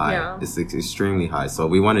extremely high. Yeah. It's extremely high. So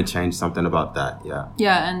we want to change something about that.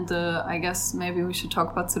 And I guess maybe we should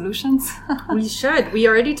talk about solutions. We should. We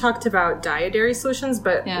already talked about dietary solutions,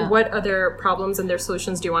 but what other problems and their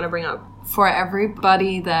solutions do you want to bring up? For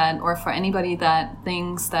everybody for anybody that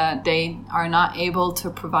thinks that they are not able to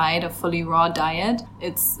provide a fully raw diet,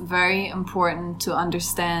 it's very important to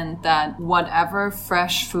understand that whatever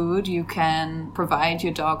fresh food you can provide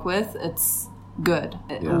your dog with, it's good.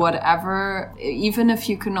 Whatever, even if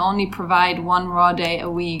you can only provide 1 raw day a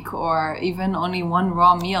week, or even only 1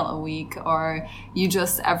 raw meal a week, or you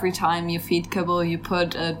just every time you feed kibble you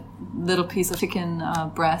put a little piece of chicken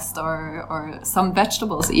breast or some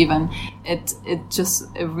vegetables even, it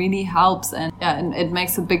really helps, and it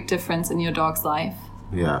makes a big difference in your dog's life.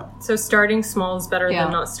 So starting small is better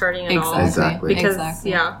than not starting at all. Exactly. Because,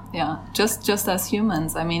 Just as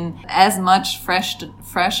humans, I mean, as much fresh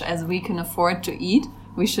as we can afford to eat,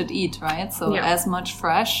 we should eat, right? So as much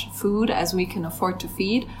fresh food as we can afford to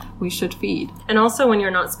feed, we should feed. And also when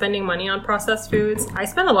you're not spending money on processed foods, I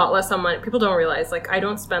spend a lot less on money. People don't realize, I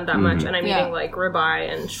don't spend that much, and I'm eating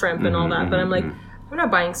ribeye and shrimp and all that, but I'm I'm not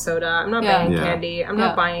buying soda. I'm not Yeah. buying Yeah. candy. I'm Yeah.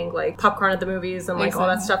 not buying like popcorn at the movies and like all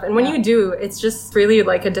that Exactly. stuff. And when Yeah. you do, it's just really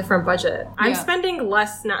like a different budget. I'm Yeah. spending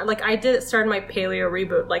less now. Like I started my paleo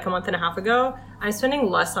reboot like a month and a half ago. I'm spending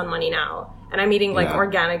less on money now. And I'm eating like Yeah.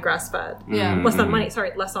 organic grass fed. Yeah. Less on money.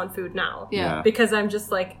 Sorry, less on food now. Yeah. Because I'm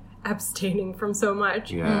just like abstaining from so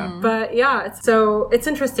much. Yeah. But yeah, it's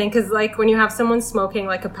interesting because like when you have someone smoking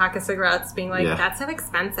like a pack of cigarettes, being like, Yeah. "That's so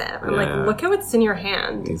expensive," I'm Yeah. like, "Look how it's in your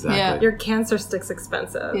hand. Exactly. Yeah. Your cancer stick's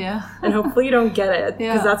expensive, Yeah. and hopefully you don't get it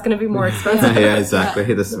because Yeah. that's going to be more expensive." Yeah, exactly.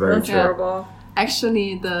 This is very That's true. horrible.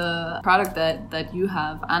 Actually, the product that you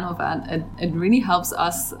have, Anovat, it really helps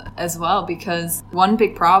us as well, because one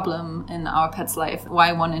big problem in our pet's life,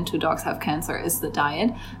 why 1 in 2 dogs have cancer, is the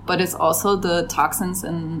diet, but it's also the toxins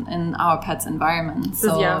in our pet's environment.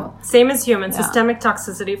 So Yeah, same as humans. Yeah. Systemic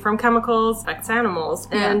toxicity from chemicals affects animals,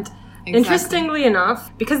 and exactly. interestingly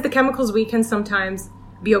enough, because the chemicals we can sometimes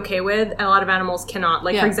be okay with, and a lot of animals cannot.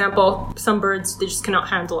 Like, Yeah. for example, some birds, they just cannot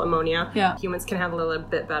handle ammonia. Yeah. Humans can handle it a little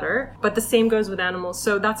bit better. But the same goes with animals.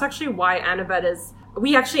 So that's actually why Anavet is...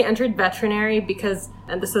 We actually entered veterinary because,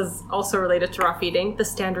 and this is also related to raw feeding, the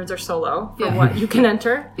standards are so low for Yeah. what you can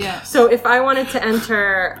enter. Yeah. So if I wanted to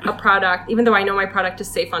enter a product, even though I know my product is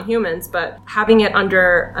safe on humans, but having it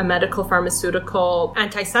under a medical pharmaceutical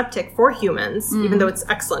antiseptic for humans, even though it's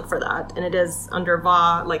excellent for that, and it is under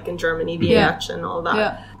VA, like in Germany, VAH and all that,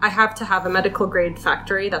 Yeah. I have to have a medical grade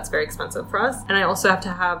factory that's very expensive for us. And I also have to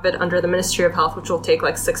have it under the Ministry of Health, which will take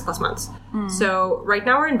like 6+ months. So right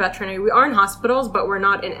now we're in veterinary. We are in hospitals, but we're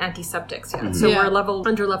not in antiseptics yet. So Yeah. we're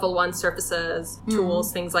under level 1 surfaces,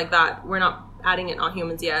 tools, things like that. We're not adding it on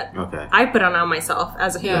humans yet. Okay. I put it on myself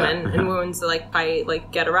as a Yeah. human in wounds. Like if I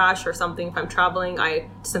like get a rash or something, if I'm traveling, I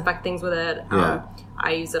disinfect things with it. Yeah.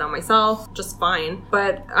 I use it on myself just fine.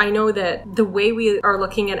 But I know that the way we are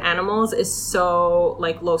looking at animals is so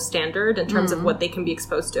like low standard in terms of what they can be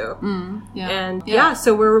exposed to. Yeah. And yeah,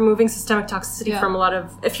 so we're removing systemic toxicity Yeah. from a lot of,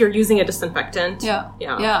 if you're using a disinfectant. Yeah.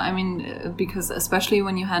 Yeah. I mean, because especially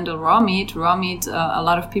when you handle raw meat, a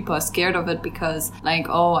lot of people are scared of it because, like,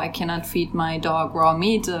 oh, I cannot feed my dog raw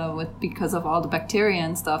meat because of all the bacteria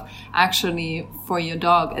and stuff. Actually, for your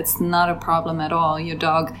dog, it's not a problem at all. Your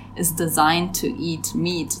dog is designed to eat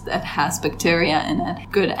meat that has bacteria in it,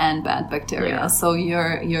 good and bad bacteria. Yeah. So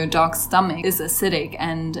your dog's stomach is acidic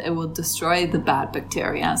and it will destroy the bad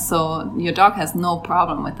bacteria. So your dog has no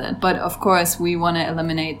problem with it. But of course, we want to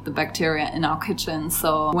eliminate the bacteria in our kitchen.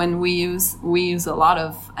 So when we use a lot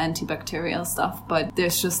of antibacterial stuff, but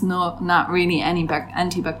there's just not really any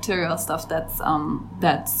antibacterial stuff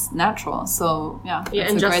that's natural. So yeah, Yeah,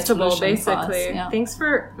 it's a great ingestible, solution for us. basically. Yeah. Thanks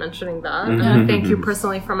for mentioning that. And thank you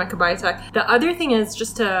personally from Ecobiotech. The other thing is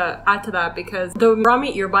just to add to that, because the raw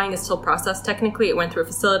meat you're buying is still processed. Technically, it went through a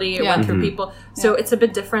facility, it Yeah. went through people. So it's a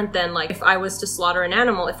bit different than like if I was to slaughter an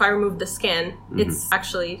animal, if I remove the skin, it's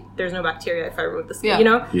actually, there's no bacteria if I remove the skin, Yeah. you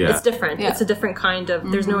know? Yeah. It's different. Yeah. It's a different kind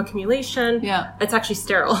of, there's no accumulation. Yeah. It's actually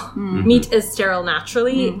sterile. Meat is sterile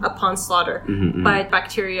naturally upon slaughter, but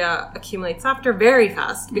bacteria accumulates after very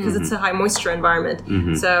fast because it's a high moisture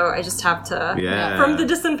environment. So I just have to, Yeah. from the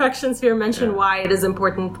disinfection sphere, mention why it is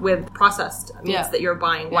important with processed meats Yeah. that you're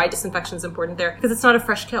buying, why disinfection is important there, because it's not a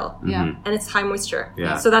fresh kill. Yeah. And it's high moisture.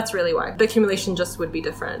 Yeah. So that's really why. The accumulation just would be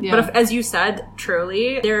different. Yeah. But if, as you said,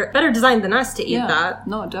 truly, they're better designed than us to eat Yeah. that.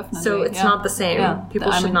 No, definitely. So it's Yeah. not the same. Yeah.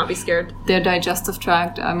 People I should mean, not be scared. Their digestive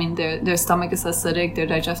tract, I mean, their stomach is acidic, their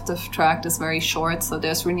digestive tract is very short, so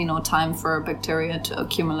there's really no time for bacteria to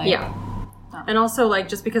accumulate. Yeah. And also, like,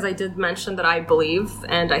 just because I did mention that I believe,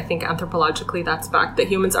 and I think anthropologically that's backed, that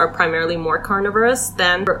humans are primarily more carnivorous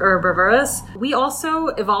than herbivorous, we also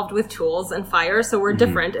evolved with tools and fire, so we're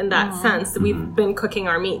different in that sense. We've been cooking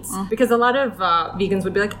our meats. Because a lot of vegans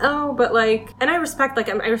would be like, oh, but like, and I respect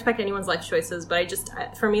anyone's life choices, but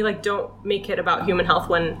for me, like, don't make it about human health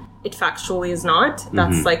when it factually is not.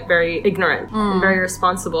 That's like very ignorant and very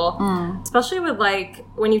irresponsible. Especially with like,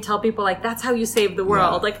 when you tell people like, that's how you save the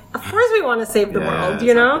world. Yeah. Like, of course we want to save the Yeah, world,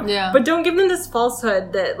 you know? exactly. Yeah. But don't give them this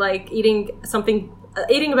falsehood that like eating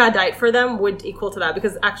a bad diet for them would equal to that,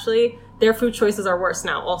 because actually their food choices are worse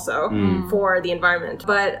now also for the environment.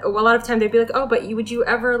 But a lot of time they'd be like, oh, but would you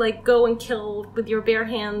ever like go and kill with your bare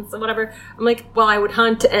hands or whatever? I'm like, well, I would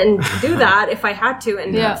hunt and do that if I had to.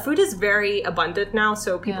 And Yeah. food is very abundant now,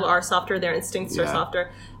 so people Yeah. are softer, their instincts are Yeah.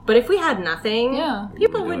 softer. But if we had nothing, Yeah.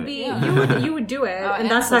 people You would would be, do it. you would do it. Our and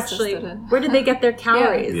that's ancestors actually, did it. where did they get their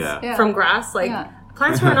calories? Yeah. Yeah. From grass? Like, Yeah.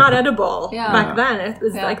 plants were not edible Yeah. back then. It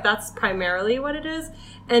was Yeah. like that's primarily what it is.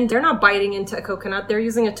 And they're not biting into a coconut, they're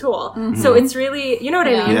using a tool. So it's really, you know what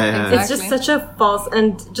I mean? Yeah. It's just such a false,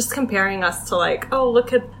 and just comparing us to like, oh,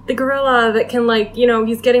 look at the gorilla that can like, you know,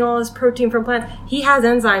 he's getting all his protein from plants. He has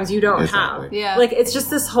enzymes you don't have. Exactly. Yeah. Like, it's just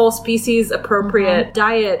this whole species appropriate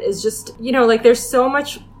diet is just, you know, like there's so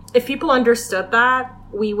much, if people understood that,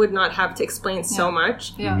 we would not have to explain so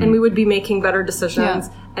much, Yeah. and we would be making better decisions,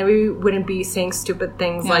 Yeah. and we wouldn't be saying stupid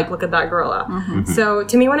things Yeah. like, look at that gorilla. So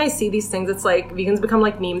to me, when I see these things, it's like vegans become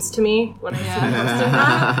like memes to me when I see them posting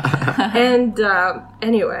that. And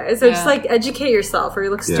anyway, so just Yeah. like educate yourself or you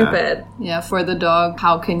look stupid. Yeah, for the dog,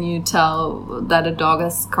 how can you tell that a dog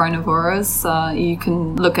is carnivorous? You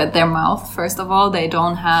can look at their mouth, first of all. They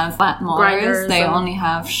don't have flat molars. Grinders They and- only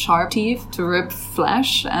have sharp teeth to rip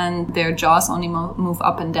flesh, and their jaws only move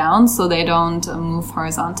up and down, so they don't move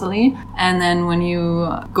horizontally. And then when you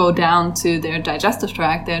go down to their digestive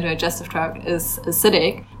tract is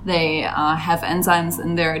acidic. They have enzymes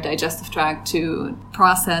in their digestive tract to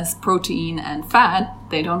process protein and fat.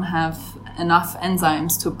 They don't have enough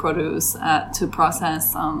enzymes to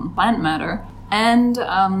process plant matter. And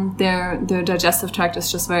their digestive tract is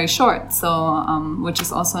just very short, so which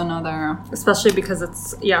is also another. Especially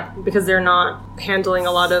because because they're not handling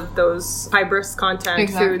a lot of those fibrous content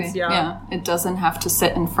foods. Yeah, it doesn't have to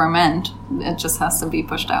sit and ferment. It just has to be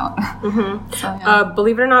pushed out. So, yeah.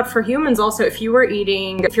 Believe it or not, for humans also, if your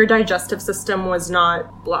digestive system was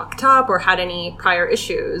not blocked up or had any prior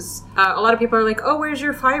issues, a lot of people are like, oh, where's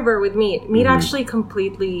your fiber with meat? Meat actually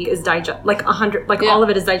completely is all of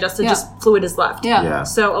it is digested, just fluid is left. Yeah.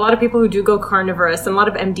 So a lot of people who do go carnivorous, and a lot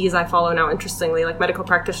of MDs I follow now, interestingly, like medical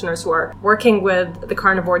practitioners who are working with the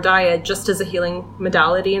carnivore diet just as a healing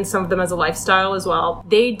modality, and some of them as a lifestyle as well,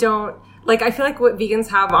 they don't. Like, I feel like what vegans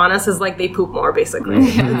have on us is like they poop more, basically.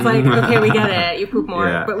 It's like, okay, we get it, you poop more,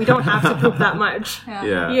 but we don't have to poop that much.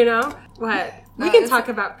 Yeah. You know? What? We can talk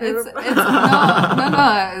about poop.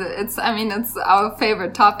 No. It's our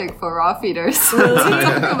favorite topic for raw feeders. Really?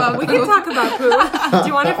 We can talk about poop. Do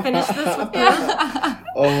you want to finish this with poop?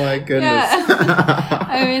 Oh my goodness.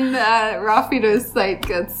 I mean, raw feeders, like,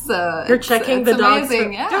 it's You're checking the dog's amazing.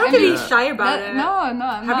 poop. Yeah, Don't have to be shy about it. No, I'm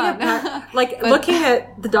Having not. a pet, like, looking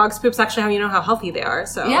at the dog's poop's actually how you know how healthy they are.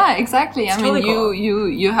 So Yeah, exactly. I mean, totally cool.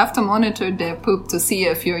 you have to monitor their poop to see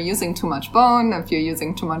if you're using too much bone, if you're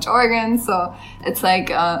using too much organs. So it's like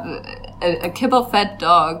a kibble-fed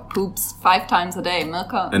dog poops 5 times a day.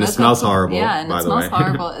 Milka, And it smells horrible, Yeah, and by it the smells way.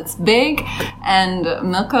 horrible. It's big, and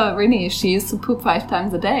Milka really, she used to poop 5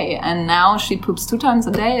 times a day, and now she poops 2 times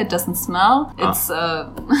a day. It doesn't smell. It's she's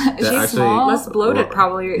actually- small. less bloated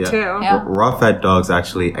probably Yeah. too. Yeah. Raw-fed dogs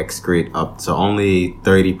actually excrete up to only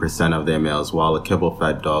 30% of their males, while a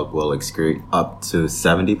kibble-fed dog will excrete up to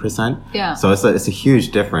 70%. Yeah. So it's a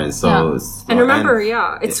huge difference. So Yeah. it's- And remember,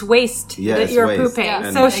 it's waste Yeah, that it's you're waste. pooping.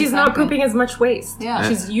 Yeah, so she's not exactly. pooping as much waste. Yeah.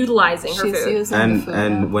 She's utilizing her She's food. using the food,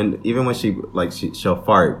 and yeah. when she'll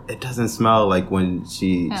fart, it doesn't smell like when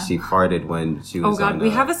she farted when she Oh was god, on we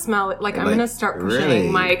the- have a smell. Like, I'm Like, gonna start pushing really?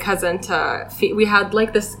 my cousin to feed. We had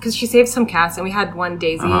like this because she saved some cats, and we had one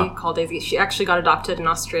Daisy called Daisy. She actually got adopted in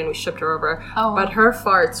Austria, and we shipped her over. Oh. But her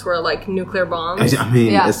farts were like nuclear bombs. I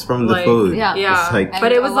mean, Yeah. it's from the Like, food. yeah. Yeah, It's like,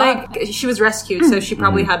 but it was a lot. like she was rescued, so she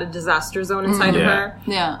probably had a disaster zone inside of Yeah. her.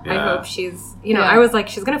 Yeah. I Yeah. hope she's, you know, Yeah. I was like,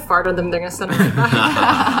 she's gonna fart on them, they're gonna send her right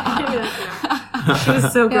back. She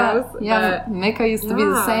was so gross. Yeah, Mika used to be the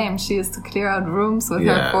Yeah. same. She used to clear out rooms with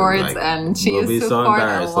Yeah, her farts, like, and she we'll used be to so fart a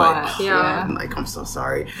embarrassed, lot. like, Yeah. like, I'm so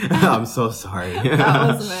sorry. I'm so sorry.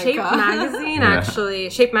 That was Shape Mika. Magazine actually,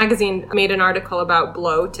 Shape Magazine made an article about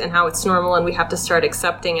bloat and how it's normal and we have to start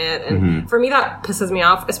accepting it. And for me, that pisses me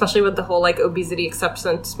off, especially with the whole like obesity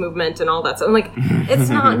acceptance movement and all that. So I'm like, it's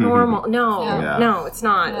not normal. No, Yeah. no, it's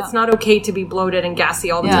not. Yeah. It's not okay to be bloated and gassy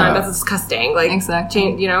all the Yeah. time. That's disgusting. Like, Exactly.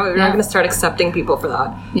 change, you know, we're Yeah. not going to start accepting people for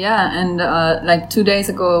that. Yeah, and like 2 days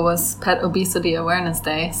ago was Pet Obesity Awareness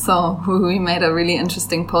Day, so we made a really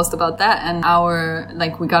interesting post about that, and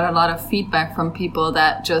we got a lot of feedback from people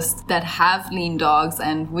that have lean dogs,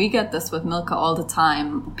 and we get this with Milka all the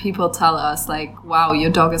time. People tell us like, "Wow,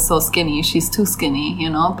 your dog is so skinny. She's too skinny," you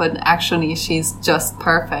know, but actually she's just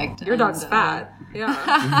perfect. Your dog's And, fat. Yeah.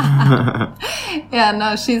 Yeah,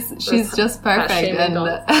 no, she's just perfect, shaming and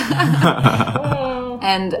dogs.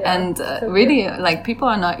 and really, like, people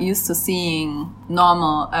are not used to seeing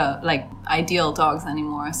normal, like, ideal dogs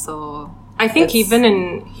anymore. So I think It's- even in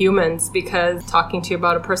humans, because talking to you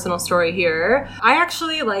about a personal story here, I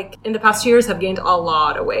actually, like, in the past 2 years have gained a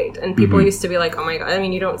lot of weight. And people used to be like, oh my God, I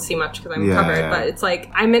mean, you don't see much because I'm Yeah, covered, yeah. but it's like,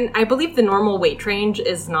 I believe the normal weight range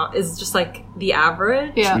is just like the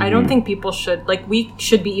average. Yeah. I don't think people should, like, we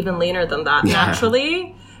should be even leaner than that Yeah.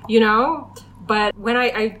 naturally, you know? But when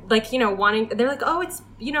I like, you know, they're like, oh, it's,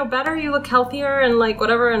 you know, better, you look healthier and like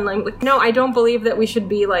whatever. And like, no, I don't believe that we should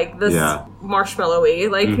be like this Yeah. marshmallowy.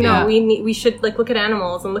 Like, Yeah. no, we should like look at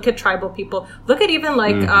animals and look at tribal people. Look at even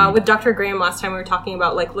like, with Dr. Graham last time we were talking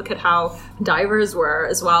about like, look at how divers were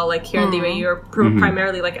as well. Like here in the UAE, you're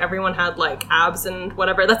primarily like everyone had like abs and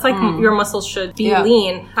whatever. That's like your muscles should be Yeah.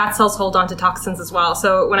 lean. Fat cells hold on to toxins as well.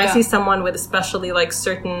 So when I Yeah. see someone with especially like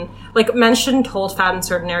certain, like men shouldn't hold fat in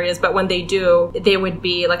certain areas, but when they do, they would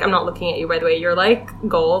be like, I'm not looking at you by the way, you're like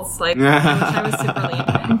goals. Like I wish I was super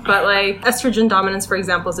lean. But like estrogen dominance, for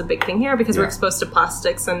example, is a big thing here because we're Yeah. exposed to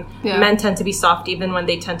plastics and Yeah. men tend to be soft even when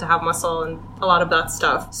they tend to have muscle and a lot of that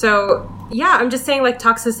stuff. So yeah, I'm just saying like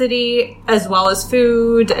toxicity as well as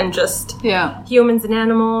food and just Yeah. humans and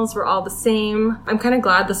animals were all the same. I'm kind of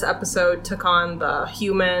glad this episode took on the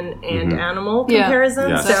human and animal Yeah. comparison.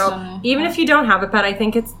 Yes. So Definitely. even if you don't have a pet, I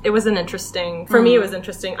think it was an interesting, for me it was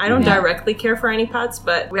interesting. I don't Yeah. directly care for any pets,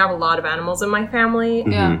 but we have a lot of animals in my family.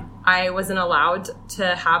 Yeah. I wasn't allowed to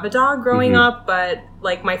have a dog growing up, but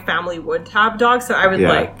like my family would have dogs, so I would Yeah.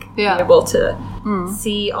 like Yeah. be able to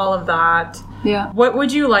see all of that. Yeah. What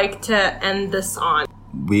would you like to end this on?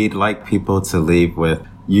 We'd like people to leave with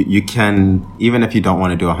you can, even if you don't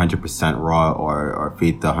want to do 100% raw or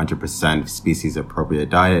feed the 100% species appropriate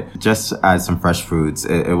diet, just add some fresh foods.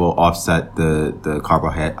 It will offset the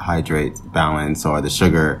carbohydrate balance or the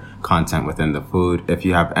sugar content within the food. If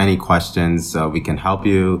you have any questions, we can help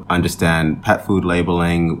you understand pet food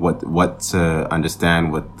labeling, what to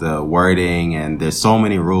understand with the wording, and there's so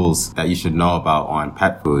many rules that you should know about on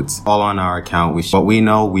pet foods. All on our account. What we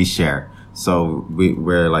know, we share. So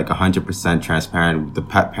we're like 100% transparent. The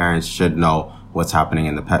pet parents should know what's happening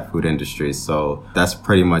in the pet food industry. So that's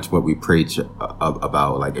pretty much what we preach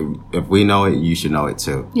about. Like, if we know it, you should know it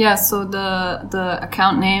too. Yeah, so the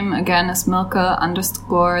account name again is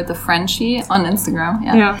Milka_the Frenchie on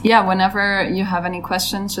Instagram. Yeah, whenever you have any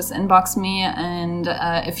questions, just inbox me. And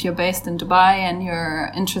if you're based in Dubai and you're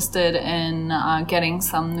interested in getting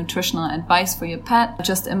some nutritional advice for your pet,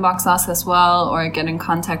 just inbox us as well, or get in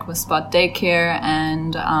contact with Spot Daycare,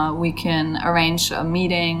 and we can arrange a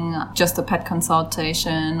meeting, just a pet consultation,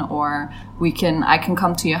 or I can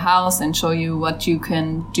come to your house and show you what you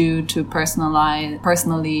can do to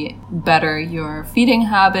personally better your feeding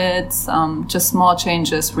habits. Just small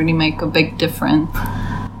changes really make a big difference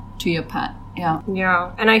to your pet. Yeah.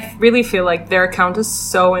 Yeah. And I really feel like their account is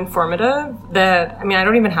so informative that, I mean, I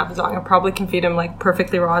don't even have a dog. I probably can feed him like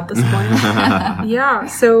perfectly raw at this point. Yeah.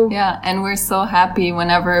 So Yeah, and we're so happy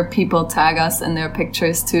whenever people tag us in their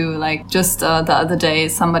pictures too. Like just the other day,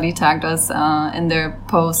 somebody tagged us in their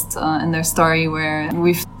post, in their story, where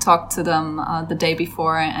we've talked to them the day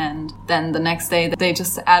before, and then the next day they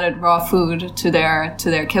just added raw food to their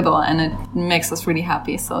kibble, and it makes us really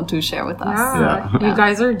happy. So do share with us. Yeah. You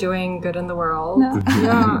guys are doing good in the world.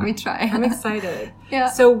 Yeah. We try. I'm excited. Yeah.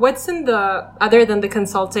 So what's in other than the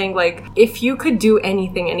consulting, like if you could do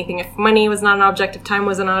anything, if money was not an object, if time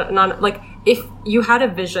was not like, if you had a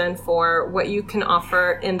vision for what you can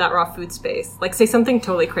offer in that raw food space, like say something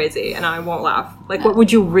totally crazy and I won't laugh, like what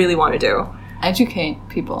would you really want to do? Educate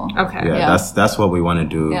people. Okay. Yeah, that's what we want to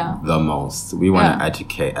do Yeah. the most. We want to Yeah.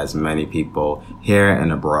 educate as many people here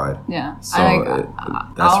and abroad. Yeah. So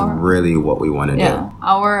that's our- really what we want to Yeah, do.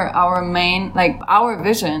 our main, like, our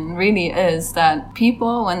vision really is that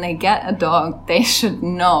people, when they get a dog, they should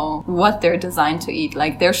know what they're designed to eat.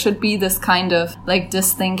 Like, there should be this kind of, like,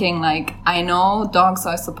 this thinking, like, I know dogs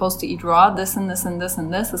are supposed to eat raw, this and this and this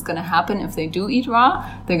and this is going to happen if they do eat raw.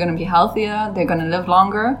 They're going to be healthier, they're going to live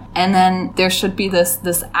longer. And then there should be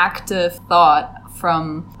this active thought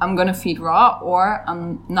from, I'm going to feed raw or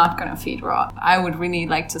I'm not going to feed raw. I would really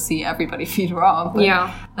like to see everybody feed raw. But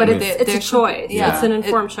Yeah. But there- it's there a should be- choice. yeah. It's an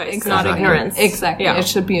informed choice, not Exactly. ignorance. Exactly. Yeah. It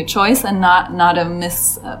should be a choice and not a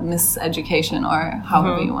miseducation, or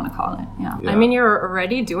however you want to call it. Yeah. Yeah. I mean, you're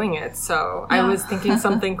already doing it, so I was thinking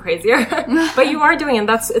something crazier, but you are doing it.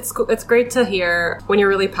 It's great to hear when you're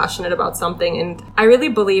really passionate about something, and I really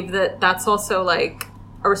believe that that's also like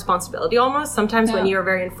a responsibility almost. Sometimes when Yeah. you're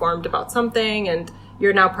very informed about something and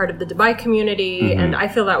you're now part of the Dubai community, and I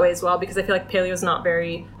feel that way as well because I feel like paleo is not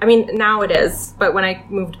very. I mean, now it is, but when I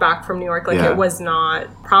moved back from New York, like it was not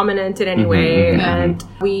prominent in any way, and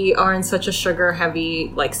we are in such a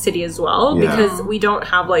sugar-heavy like city as well because we don't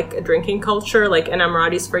have like a drinking culture like in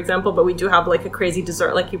Emiratis, for example, but we do have like a crazy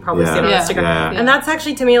dessert, like you probably seen on Instagram, and that's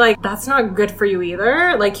actually to me like that's not good for you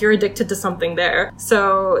either. Like you're addicted to something there,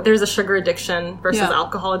 so there's a sugar addiction versus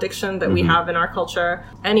alcohol addiction that we have in our culture.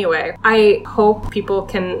 Anyway, I hope people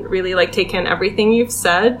can really like take in everything you've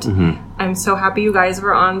said. I'm so happy you guys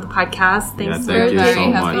were on the podcast. Thanks thank you very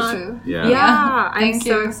so happy much. to. I'm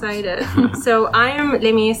so excited. So I am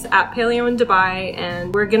Lemis at Paleo in Dubai,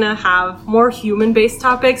 and we're gonna have more human-based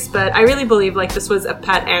topics, but I really believe like this was a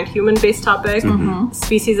pet and human-based topic.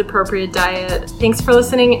 Species-appropriate diet. Thanks for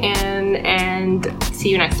listening in, and see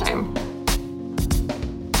you next time.